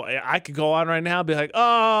manipulate. So I could go on right now and be like,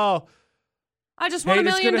 oh, I just won $1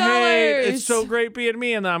 million. Hate. It's so great being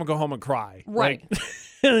me. And then I'm going to go home and cry. Right. Like,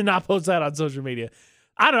 and not post that on social media.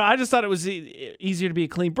 I don't know. I just thought it was easier to be a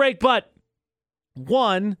clean break. But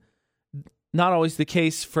 1, not always the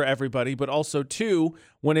case for everybody. But also 2,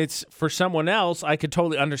 when it's for someone else, I could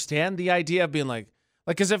totally understand the idea of being like,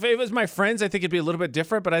 because if it was my friends, I think it'd be a little bit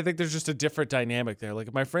different, but I think there's just a different dynamic there. Like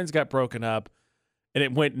if my friends got broken up and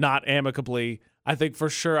it went not amicably, I think for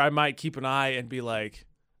sure I might keep an eye and be like,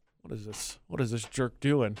 what is this? What is this jerk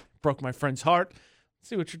doing? Broke my friend's heart. Let's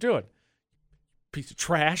see what you're doing. Piece of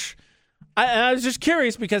trash. I was just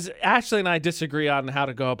curious because Ashley and I disagree on how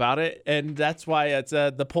to go about it, and that's why it's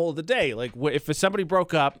the poll of the day. Like if somebody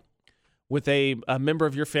broke up with a member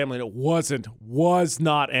of your family and it was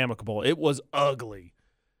not amicable, it was ugly,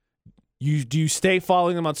 do you stay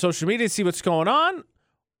following them on social media to see what's going on?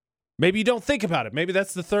 Maybe you don't think about it. Maybe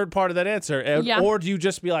that's the third part of that answer. Yeah. Or do you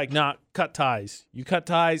just be like, nah, cut ties. You cut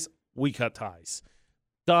ties, we cut ties.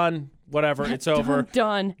 Done, whatever, it's over.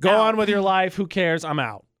 Done. Go out. on with your life. Who cares? I'm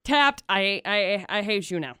out. Tapped. I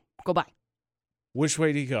hate you now. Go bye. Which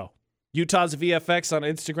way do you go? Utah's VFX on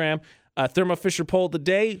Instagram. Thermo Fisher poll of the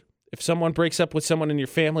day. If someone breaks up with someone in your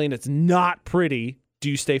family and it's not pretty, do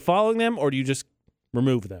you stay following them or do you just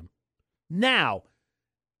remove them? Now,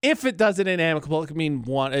 if it doesn't end amicable, it could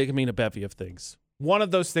mean a bevy of things. One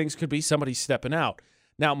of those things could be somebody stepping out.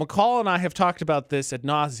 Now, McCall and I have talked about this ad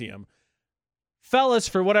nauseum. Fellas,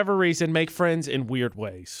 for whatever reason, make friends in weird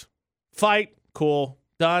ways. Fight, cool,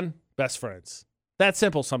 done, best friends. that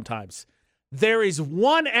simple sometimes. There is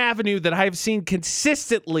one avenue that I've seen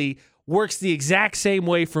consistently works the exact same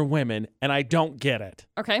way for women, and I don't get it.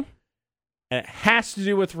 Okay. And it has to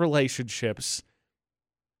do with relationships.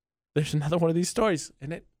 There's another one of these stories.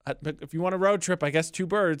 And if you want a road trip, I guess 2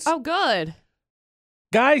 birds. Oh, good.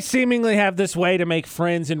 Guys seemingly have this way to make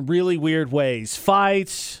friends in really weird ways.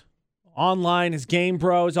 Fights, online, as game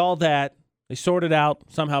bros, all that. They sort it out,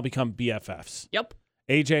 somehow become BFFs. Yep.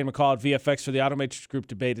 AJ and McCall at VFX for the Automatrix Group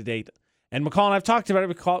debate to date. And McCall and I've talked about it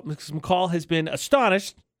because McCall has been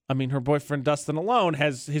astonished. I mean, her boyfriend Dustin alone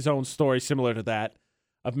has his own story similar to that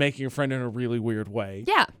of making a friend in a really weird way.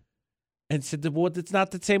 Yeah. And said, well, it's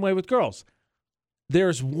not the same way with girls.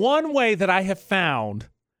 There's one way that I have found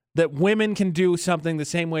that women can do something the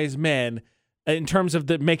same way as men in terms of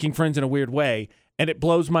making friends in a weird way, and it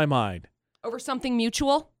blows my mind. Over something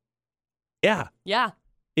mutual? Yeah. Yeah.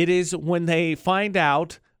 It is when they find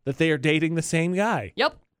out that they are dating the same guy.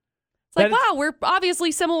 Yep. It's like, wow, we're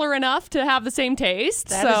obviously similar enough to have the same taste.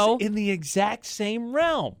 That is in the exact same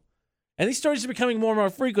realm. And these stories are becoming more and more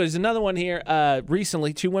frequent. There's another one here.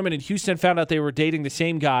 Recently, 2 women in Houston found out they were dating the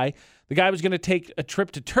same guy. The guy was going to take a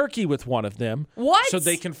trip to Turkey with one of them. What? So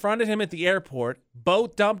they confronted him at the airport,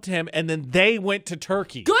 both dumped him, and then they went to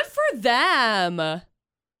Turkey. Good for them.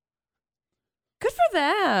 Good for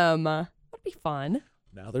them. That'd be fun.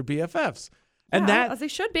 Now they're BFFs. And as they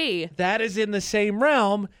should be. That is in the same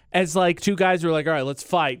realm as like 2 guys who are like, all right, let's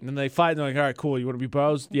fight. And then they fight and they're like, all right, cool. You want to be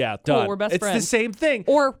bros? Yeah, done. Cool, we're best friends. It's the same thing.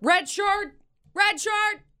 Or red shirt.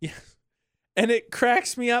 Yeah. And it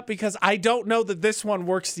cracks me up because I don't know that this one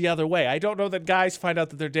works the other way. I don't know that guys find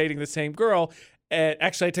out that they're dating the same girl. And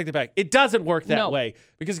actually, I take that back. It doesn't work that way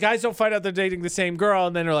because guys don't find out they're dating the same girl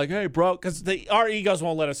and then they're like, hey, bro, because our egos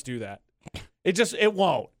won't let us do that. It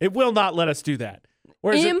won't. It will not let us do that.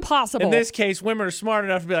 Whereas impossible. In this case, women are smart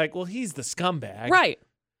enough to be like, well, he's the scumbag. Right.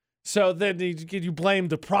 So then you blame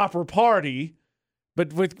the proper party.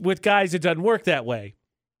 But with guys, it doesn't work that way.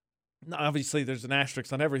 Obviously, there's an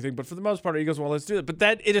asterisk on everything. But for the most part, he goes, well, let's do it. But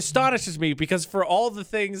it astonishes me because for all the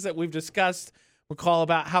things that we've discussed, McCall,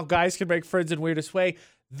 about how guys can make friends in weirdest way,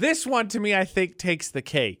 this one, to me, I think takes the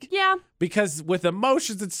cake. Yeah. Because with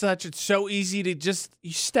emotions and such, it's so easy to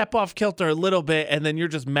you step off kilter a little bit and then you're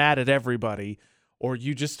just mad at everybody. Or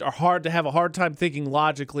you just are have a hard time thinking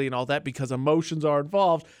logically and all that because emotions are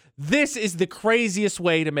involved. This is the craziest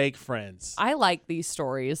way to make friends. I like these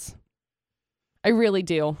stories. I really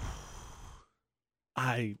do.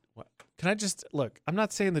 Can I just look? I'm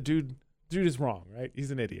not saying the dude is wrong, right?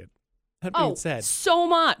 He's an idiot. That being said, so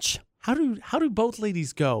much. How do both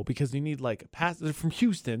ladies go? Because you need like a pass. They're from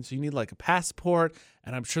Houston, so you need like a passport,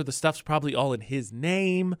 and I'm sure the stuff's probably all in his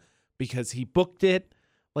name because he booked it.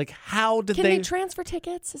 Like, how did Can they transfer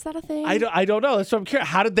tickets? Is that a thing? I don't know. That's what I'm curious.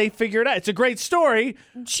 How did they figure it out? It's a great story.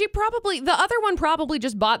 The other one probably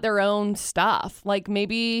just bought their own stuff. Like,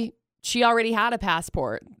 maybe she already had a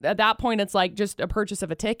passport. At that point, it's like just a purchase of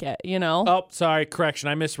a ticket, you know? Oh, sorry. Correction.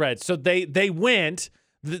 I misread. So they went.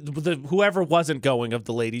 Whoever wasn't going of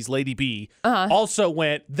the ladies, Lady B, also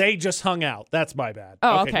went. They just hung out. That's my bad.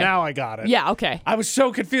 Oh, okay. Now I got it. Yeah, okay. I was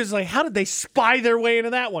so confused. Like, how did they spy their way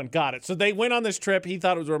into that one? Got it. So they went on this trip. He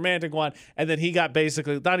thought it was a romantic one. And then he got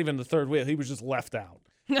basically not even the third wheel. He was just left out.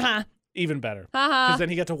 Even better. Because then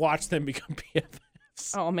he got to watch them become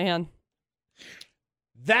BFFs. Oh, man.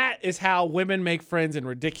 That is how women make friends in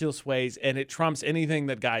ridiculous ways. And it trumps anything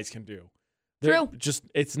that guys can do. True.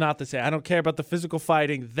 It's not the same. I don't care about the physical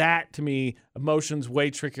fighting. That, to me, emotions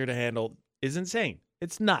way trickier to handle, is insane.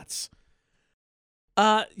 It's nuts.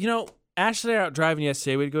 Ashley and I were out driving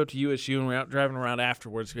yesterday. We had to go to USU, and we were out driving around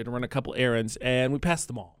afterwards. We had to run a couple errands, and we passed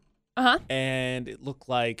the mall. And it looked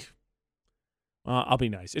like, I'll be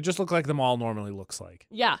nice. It just looked like the mall normally looks like.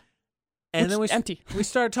 Yeah. And then empty. We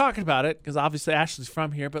started talking about it, because obviously Ashley's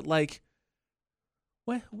from here, but like,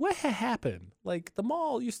 what happened? Like, the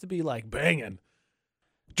mall used to be, like, banging.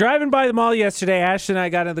 Driving by the mall yesterday, Ashley and I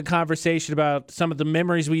got into the conversation about some of the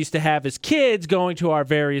memories we used to have as kids going to our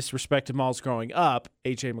various respective malls growing up.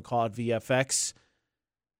 AJ McCall at VFX.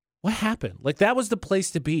 What happened? Like, that was the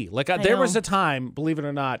place to be. Like, there was a time, believe it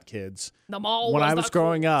or not, kids, the mall when I was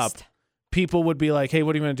growing up, coolest. people would be like, hey,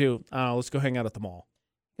 what are you going to do? Let's go hang out at the mall.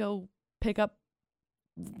 Go pick up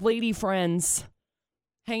lady friends.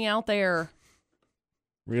 Hang out there.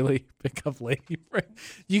 Really? Pick up lady friend?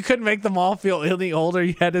 You couldn't make them all feel any older.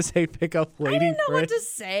 You had to say pick up lady friend. I didn't know what to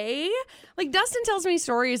say. Like, Dustin tells me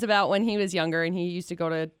stories about when he was younger and he used to go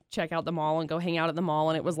to check out the mall and go hang out at the mall.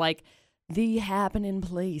 And it was like the happening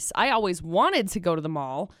place. I always wanted to go to the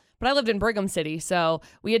mall, but I lived in Brigham City. So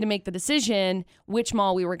we had to make the decision which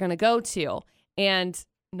mall we were going to go to. And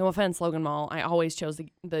no offense, Logan Mall, I always chose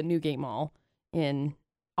the Newgate Mall in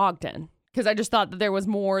Ogden because I just thought that there was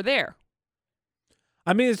more there.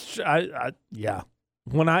 I mean, yeah.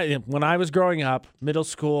 When I was growing up, middle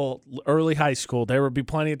school, early high school, there would be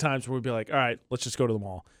plenty of times where we'd be like, all right, let's just go to the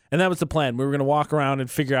mall. And that was the plan. We were going to walk around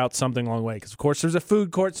and figure out something along the way. Because, of course, there's a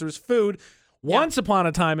food court. So there's food. Once upon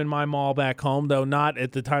a time in my mall back home, though not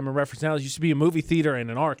at the time of reference now, there used to be a movie theater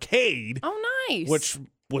and an arcade. Oh, nice. Which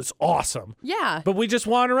was awesome. Yeah. But we just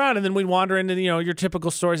wander around, and then we'd wander into, your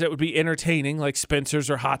typical stores that would be entertaining, like Spencer's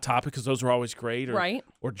or Hot Topic, because those were always great.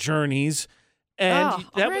 Or Journeys. And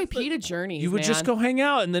R.I.P. to Journeys, you would just go hang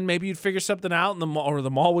out, and then maybe you'd figure something out, and the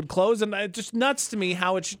mall would close. And it's just nuts to me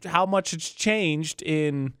how much it's changed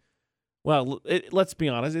in. Well, let's be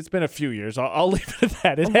honest. It's been a few years. I'll leave it at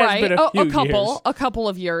that. It has been a few years. A couple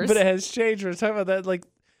of years. But it has changed. We're talking about that. Like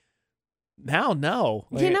now, no.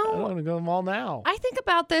 Like, I don't want to go to the mall now. I think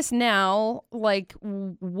about this now, like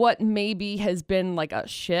what maybe has been like a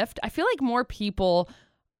shift. I feel like more people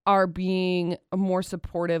are being more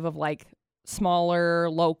supportive of like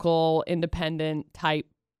smaller, local, independent type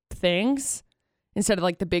things instead of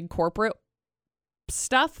like the big corporate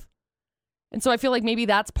stuff. And so I feel like maybe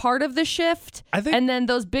that's part of the shift. And then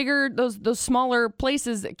those bigger, those smaller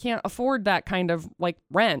places that can't afford that kind of like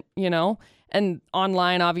rent, and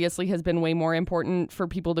online obviously has been way more important for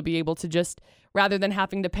people to be able to just, rather than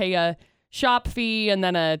having to pay a shop fee and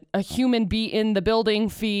then a human be in the building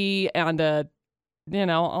fee and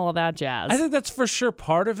all of that jazz. I think that's for sure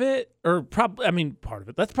part of it, or part of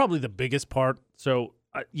it. That's probably the biggest part. So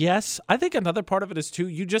yes, I think another part of it is too,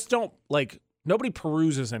 you just don't nobody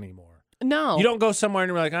peruses anymore. No. You don't go somewhere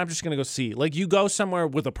and you're like, I'm just going to go see. Like, you go somewhere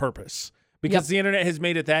with a purpose because the internet has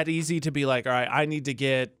made it that easy to be like, all right, I need to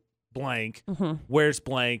get blank. Mm-hmm. Where's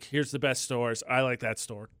blank? Here's the best stores. I like that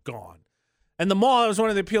store. Gone. And the mall, that was one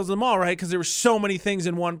of the appeals of the mall, right? Because there were so many things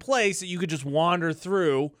in one place that you could just wander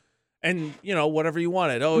through and, whatever you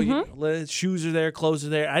wanted. Oh, shoes are there, clothes are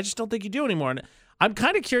there. I just don't think you do anymore. And I'm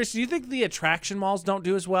kind of curious. Do you think the attraction malls don't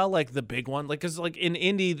do as well? Like the big one? Because in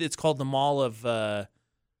Indy, it's called the Mall of...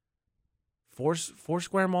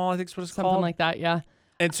 Foursquare Mall, I think is what it's called. Something like that, yeah.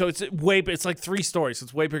 And so it's like 3 stories. So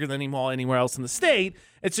it's way bigger than any mall anywhere else in the state.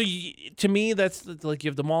 And so to me, that's like you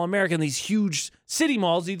have the Mall America and these huge city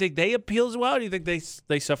malls. Do you think they appeal as well? Or do you think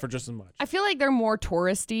they suffer just as much? I feel like they're more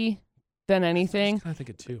touristy than anything. I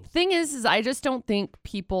think it too. Thing is I just don't think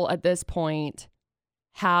people at this point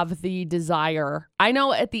have the desire. I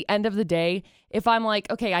know at the end of the day, if I'm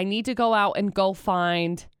like, okay, I need to go out and go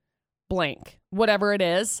find blank, whatever it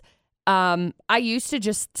is. I used to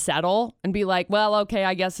just settle and be like, well, okay,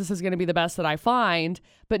 I guess this is going to be the best that I find.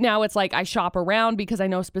 But now it's like I shop around because I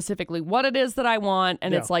know specifically what it is that I want.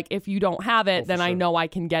 And it's like, if you don't have it, then I know I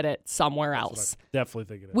can get it somewhere else. Definitely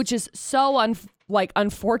think it is. Which is so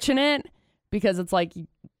unfortunate because it's like,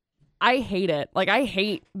 I hate it. Like, I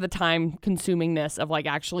hate the time consumingness of like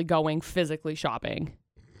actually going physically shopping.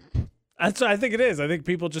 I think it is. I think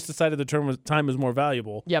people just decided the time is more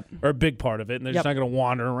valuable. Yep. Or a big part of it. And they're just not going to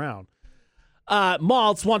wander around.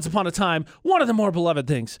 Malls, once upon a time, one of the more beloved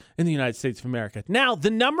things in the United States of America. Now,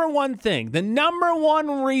 the number one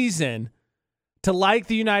reason to like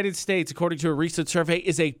the United States, according to a recent survey,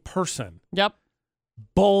 is a person. Yep.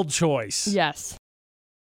 Bold choice. Yes.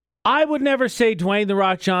 I would never say Dwayne "The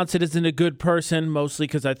Rock" Johnson isn't a good person, mostly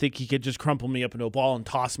because I think he could just crumple me up into a ball and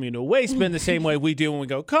toss me into a waste bin the same way we do when we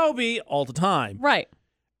go Kobe all the time. Right.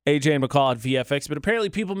 AJ and McCall at VFX, but apparently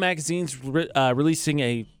People Magazine's releasing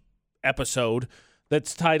a episode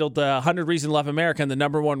that's titled 100 Reasons to Love America, and the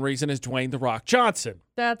number one reason is Dwayne "The Rock" Johnson.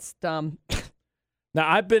 That's dumb. Now,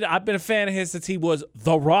 I've been a fan of his since he was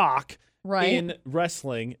The Rock in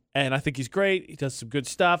wrestling, and I think he's great. He does some good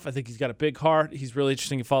stuff. I think he's got a big heart. He's really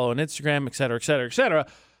interesting to follow on Instagram, et cetera, et cetera, et cetera.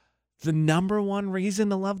 The number one reason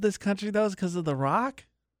to love this country, though, is because of The Rock.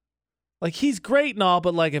 Like, he's great and all,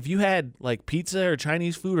 but, like, if you had, like, pizza or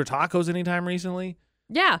Chinese food or tacos anytime recently.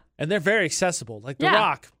 Yeah. And they're very accessible. Like, The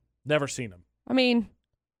Rock, never seen them. I mean,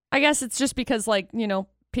 I guess it's just because, like,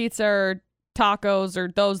 pizza or tacos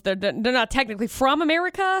or those, they're not technically from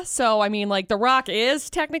America. So, I mean, like, The Rock is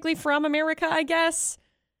technically from America, I guess.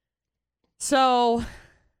 So...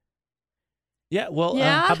 Yeah, well,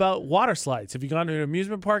 how about water slides? Have you gone to an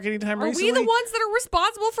amusement park anytime recently? Are we the ones that are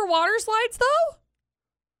responsible for water slides, though?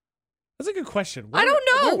 That's a good question. I don't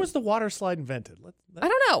know. Where was the water slide invented? I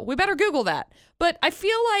don't know. We better Google that. But I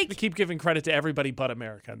feel like... We keep giving credit to everybody but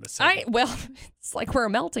America in this segment. Well, it's like we're a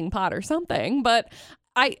melting pot or something. But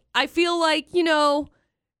I feel like,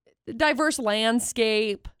 diverse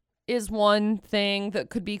landscape is one thing that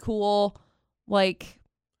could be cool. Like...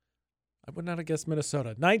 I would not have guessed Minnesota.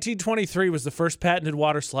 1923 was the first patented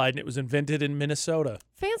water slide, and it was invented in Minnesota.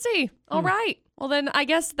 Fancy. All right. Well, then I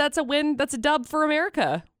guess that's a win. That's a dub for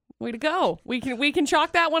America. Way to go. We can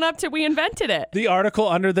chalk that one up to we invented it. The article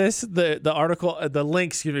under this, the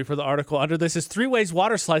link, for the article under this is 3 ways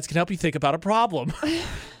water slides can help you think about a problem.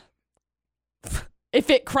 If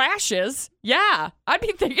it crashes, yeah, I'd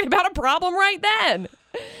be thinking about a problem right then.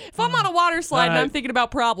 If I'm on a water slide and I'm thinking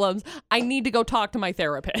about problems, I need to go talk to my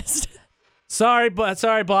therapist. Sorry, boss.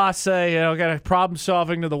 Got a problem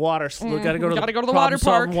solving to the water. Got to go to the water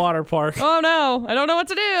park. Water park. Oh no, I don't know what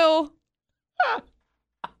to do.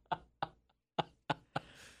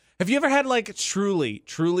 Have you ever had like truly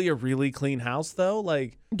a really clean house though?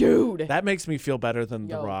 Like, dude, that makes me feel better than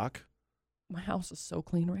The Rock. My house is so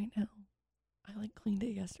clean right now. I cleaned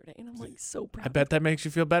it yesterday, and I'm like so proud. I bet that makes you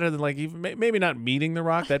feel better than like even maybe not meeting The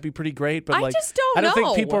Rock. That'd be pretty great. But I like, just don't I don't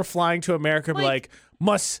know. think people are flying to America and be like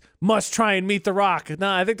must try and meet The Rock. No,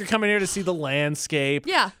 I think they're coming here to see the landscape.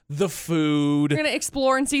 Yeah, the food. They're gonna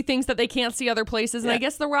explore and see things that they can't see other places, and I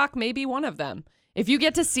guess The Rock may be one of them. If you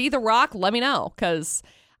get to see The Rock, let me know, because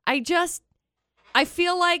I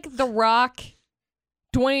feel like The Rock,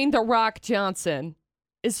 Dwayne The Rock Johnson,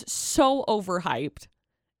 is so overhyped.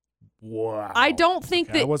 Wow. I don't think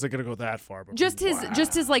that I wasn't gonna go that far, but just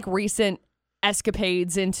his like recent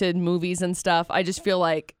escapades into movies and stuff. I just feel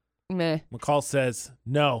like meh. McCall says,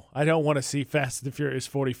 "No, I don't want to see Fast and the Furious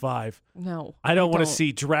 45. No, I don't want to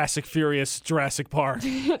see Jurassic Furious Jurassic Park.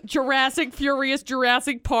 Jurassic Furious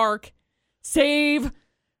Jurassic Park. Save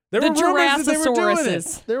there the were rumors that they were doing it.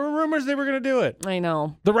 Jurassauruses. There were rumors they were going to do it. I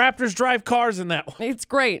know. The Raptors drive cars in that one. It's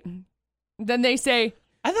great. Then they say,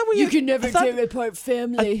 I thought you can never take apart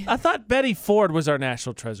family. I thought Betty Ford was our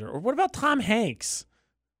national treasure. Or what about Tom Hanks?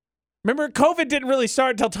 Remember, COVID didn't really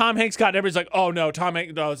start until Tom Hanks got it. Everybody's like, oh, no, Tom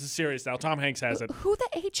Hanks, no, this is serious now. Tom Hanks has it. Who the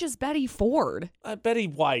H is Betty Ford? Betty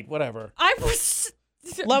White, whatever. I was...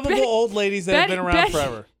 Lovable old ladies that have been around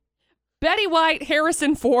forever. Betty White,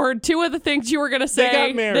 Harrison Ford, 2 of the things you were going to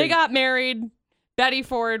say. They got married. Betty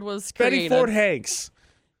Ford was created. Betty Ford Hanks.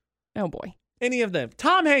 Oh, boy. Any of them.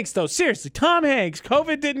 Tom Hanks, though. Seriously, Tom Hanks.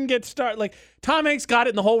 COVID didn't get started. Like, Tom Hanks got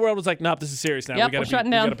it, and the whole world was like, nope, this is serious now. Yep, we got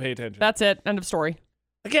to pay attention. That's it. End of story.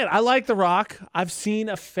 Again, I like The Rock. I've seen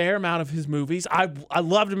a fair amount of his movies. I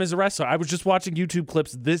loved him as a wrestler. I was just watching YouTube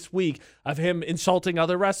clips this week of him insulting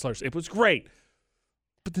other wrestlers. It was great.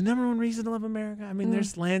 But the number one reason to love America, I mean,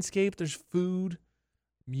 there's landscape, there's food,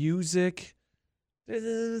 music,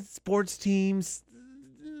 sports teams.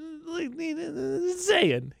 Like,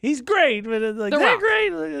 saying he's great, but like they're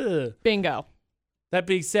great. Bingo. That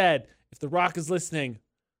being said, if The Rock is listening,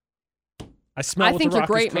 I smell what The Rock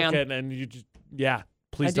is cooking, and you just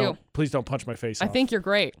please don't punch my face off. I think you're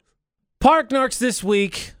great. Park Narcs this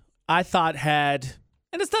week, I thought had,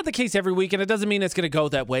 and it's not the case every week, and it doesn't mean it's going to go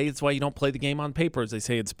that way. It's why you don't play the game on paper, as they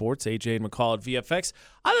say in sports. AJ and McCall at VFX.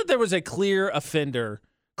 I thought there was a clear,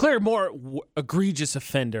 more egregious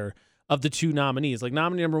offender of the 2 nominees. Like,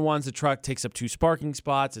 nominee number 1's the truck, takes up 2 parking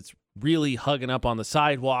spots. It's really hugging up on the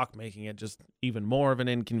sidewalk, making it just even more of an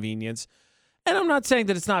inconvenience. And I'm not saying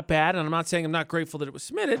that it's not bad, and I'm not saying I'm not grateful that it was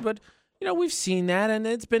submitted, but, you know, we've seen that, and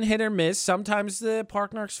it's been hit or miss. Sometimes the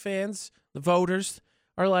Park Narcs fans, the voters,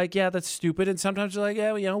 are like, yeah, that's stupid. And sometimes they're like,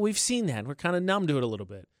 yeah, you know, we've seen that. We're kind of numb to it a little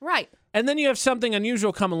bit. Right. And then you have something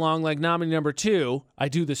unusual come along, like nominee number 2, I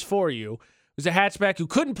Do This For You. It was a hatchback who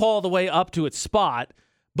couldn't pull all the way up to its spot,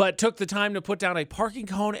 but took the time to put down a parking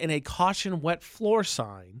cone and a caution wet floor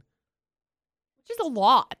sign. Which is a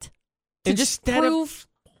lot. To just prove,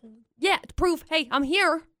 hey, I'm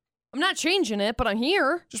here. I'm not changing it, but I'm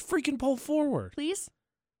here. Just freaking pull forward. Please.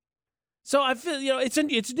 So I feel, you know, it's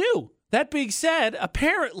new. That being said,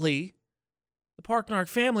 apparently the Park Narc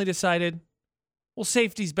family decided, well,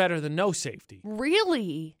 safety's better than no safety.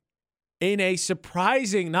 Really? In a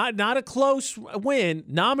surprising, not a close win,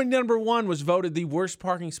 nominee number 1 was voted the worst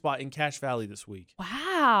parking spot in Cache Valley this week.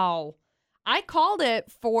 Wow. I called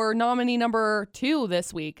it for nominee number 2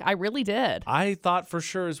 this week. I really did. I thought for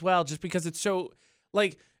sure as well, just because it's so,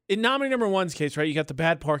 like, in nominee number 1's case, right, you got the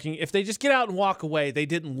bad parking. If they just get out and walk away, they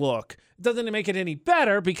didn't look. It doesn't make it any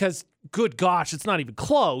better because, good gosh, it's not even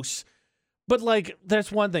close. But, like,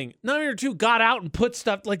 that's one thing. Nominee number 2 got out and put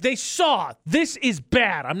stuff, like, they saw, this is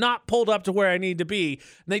bad. I'm not pulled up to where I need to be.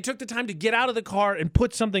 And they took the time to get out of the car and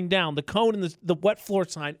put something down, the cone and the wet floor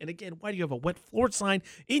sign. And again, why do you have a wet floor sign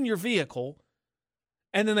in your vehicle?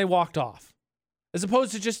 And then they walked off. As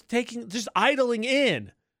opposed to just idling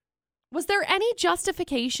in. Was there any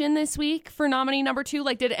justification this week for nominee number 2?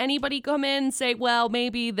 Like, did anybody come in and say, well,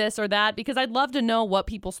 maybe this or that? Because I'd love to know what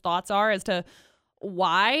people's thoughts are as to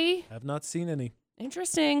why. Have not seen any.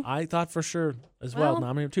 Interesting. I thought for sure as well,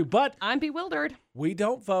 nominee number 2. But I'm bewildered. we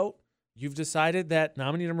don't vote. You've decided that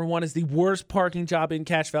nominee number 1 is the worst parking job in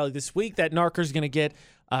Cache Valley this week. That narker's going to get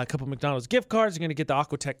a couple McDonald's gift cards. You're going to get the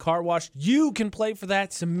Aquatech car wash. You can play for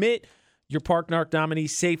that. Submit your Park Narc nominee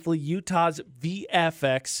safely, Utah's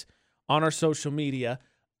VFX, on our social media.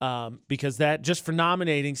 Because that, just for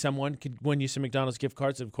nominating someone, could win you some McDonald's gift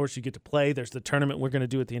cards. And of course, you get to play. There's the tournament we're going to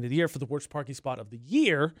do at the end of the year for the worst parking spot of the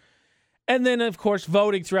year. And then, of course,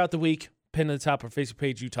 voting throughout the week, pinned to the top of our Facebook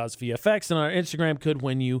page, Utah's VFX. And on our Instagram could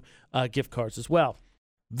win you gift cards as well.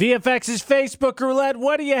 VFX's Facebook Roulette.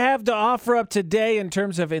 What do you have to offer up today in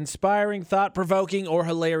terms of inspiring, thought-provoking, or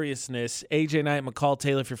hilariousness? AJ Knight, McCall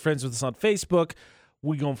Taylor, if you're friends with us on Facebook,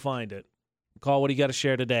 we going to find it. McCall, what do you got to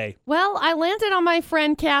share today? Well, I landed on my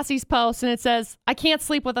friend Cassie's post, and it says, I can't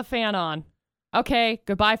sleep with a fan on. Okay,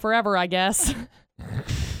 goodbye forever, I guess.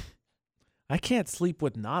 I can't sleep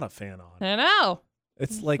with not a fan on. I know.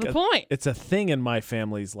 It's like the point. It's a thing in my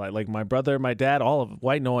family's life. Like my brother, my dad, all of it.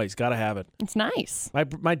 White noise, gotta have it. It's nice.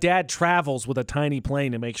 My dad travels with a tiny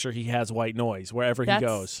plane to make sure he has white noise wherever he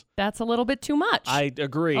goes. That's a little bit too much. I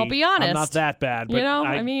agree. I'll be honest. I'm not that bad, but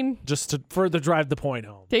I mean, just to further drive the point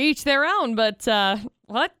home. To each their own, but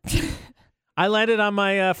what? I landed on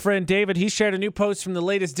my friend David. He shared a new post from the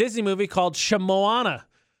latest Disney movie called Moana.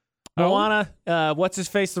 Moana, what's his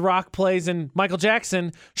face? The Rock plays in Michael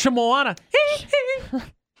Jackson. Moana.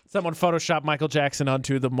 Someone photoshopped Michael Jackson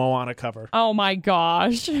onto the Moana cover. Oh my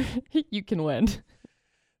gosh. You can win.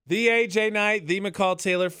 The AJ Knight, the McCall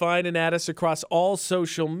Taylor. Find and add us across all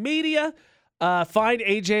social media. Find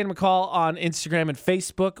AJ and McCall on Instagram and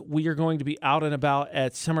Facebook. We are going to be out and about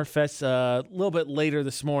at Summerfest a little bit later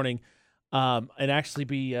this morning and actually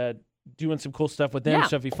be doing some cool stuff with them. Yeah.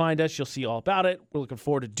 So if you find us, you'll see all about it. We're looking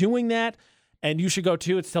forward to doing that. And you should go,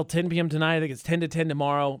 too. It's till 10 p.m. tonight. I think it's 10 to 10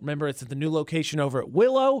 tomorrow. Remember, it's at the new location over at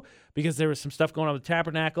Willow because there was some stuff going on with the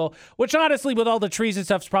Tabernacle, which honestly, with all the trees and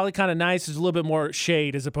stuff, is probably kind of nice. There's a little bit more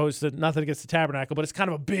shade as opposed to nothing against the Tabernacle, but it's kind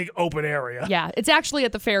of a big open area. Yeah, it's actually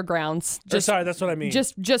at the fairgrounds. Sorry, that's what I mean.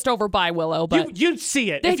 Just over by Willow. But you'd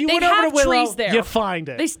see it. If you went over to Willow, there. you find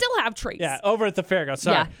it. They still have trees. Yeah, over at the fairgrounds.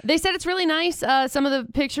 Sorry. Yeah, they said it's really nice. Some of the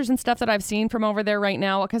pictures and stuff that I've seen from over there right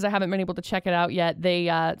now, because I haven't been able to check it out yet,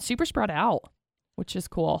 they super spread out, which is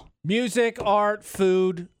cool. Music, art,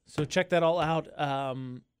 food. So check that all out.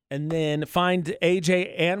 And then find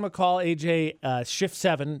AJ and McCall, AJ Shift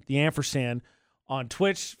 7, the ampersand, on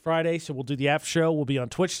Twitch Friday. So we'll do the after show. We'll be on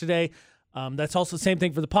Twitch today. That's also the same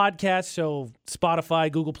thing for the podcast. So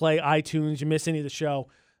Spotify, Google Play, iTunes. You miss any of the show,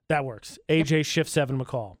 that works. AJ Shift 7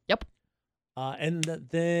 McCall. Yep. And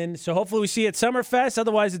then, so hopefully we see you at Summerfest.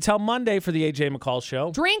 Otherwise, until Monday for the AJ McCall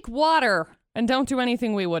show. Drink water and don't do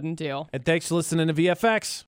anything we wouldn't do. And thanks for listening to VFX.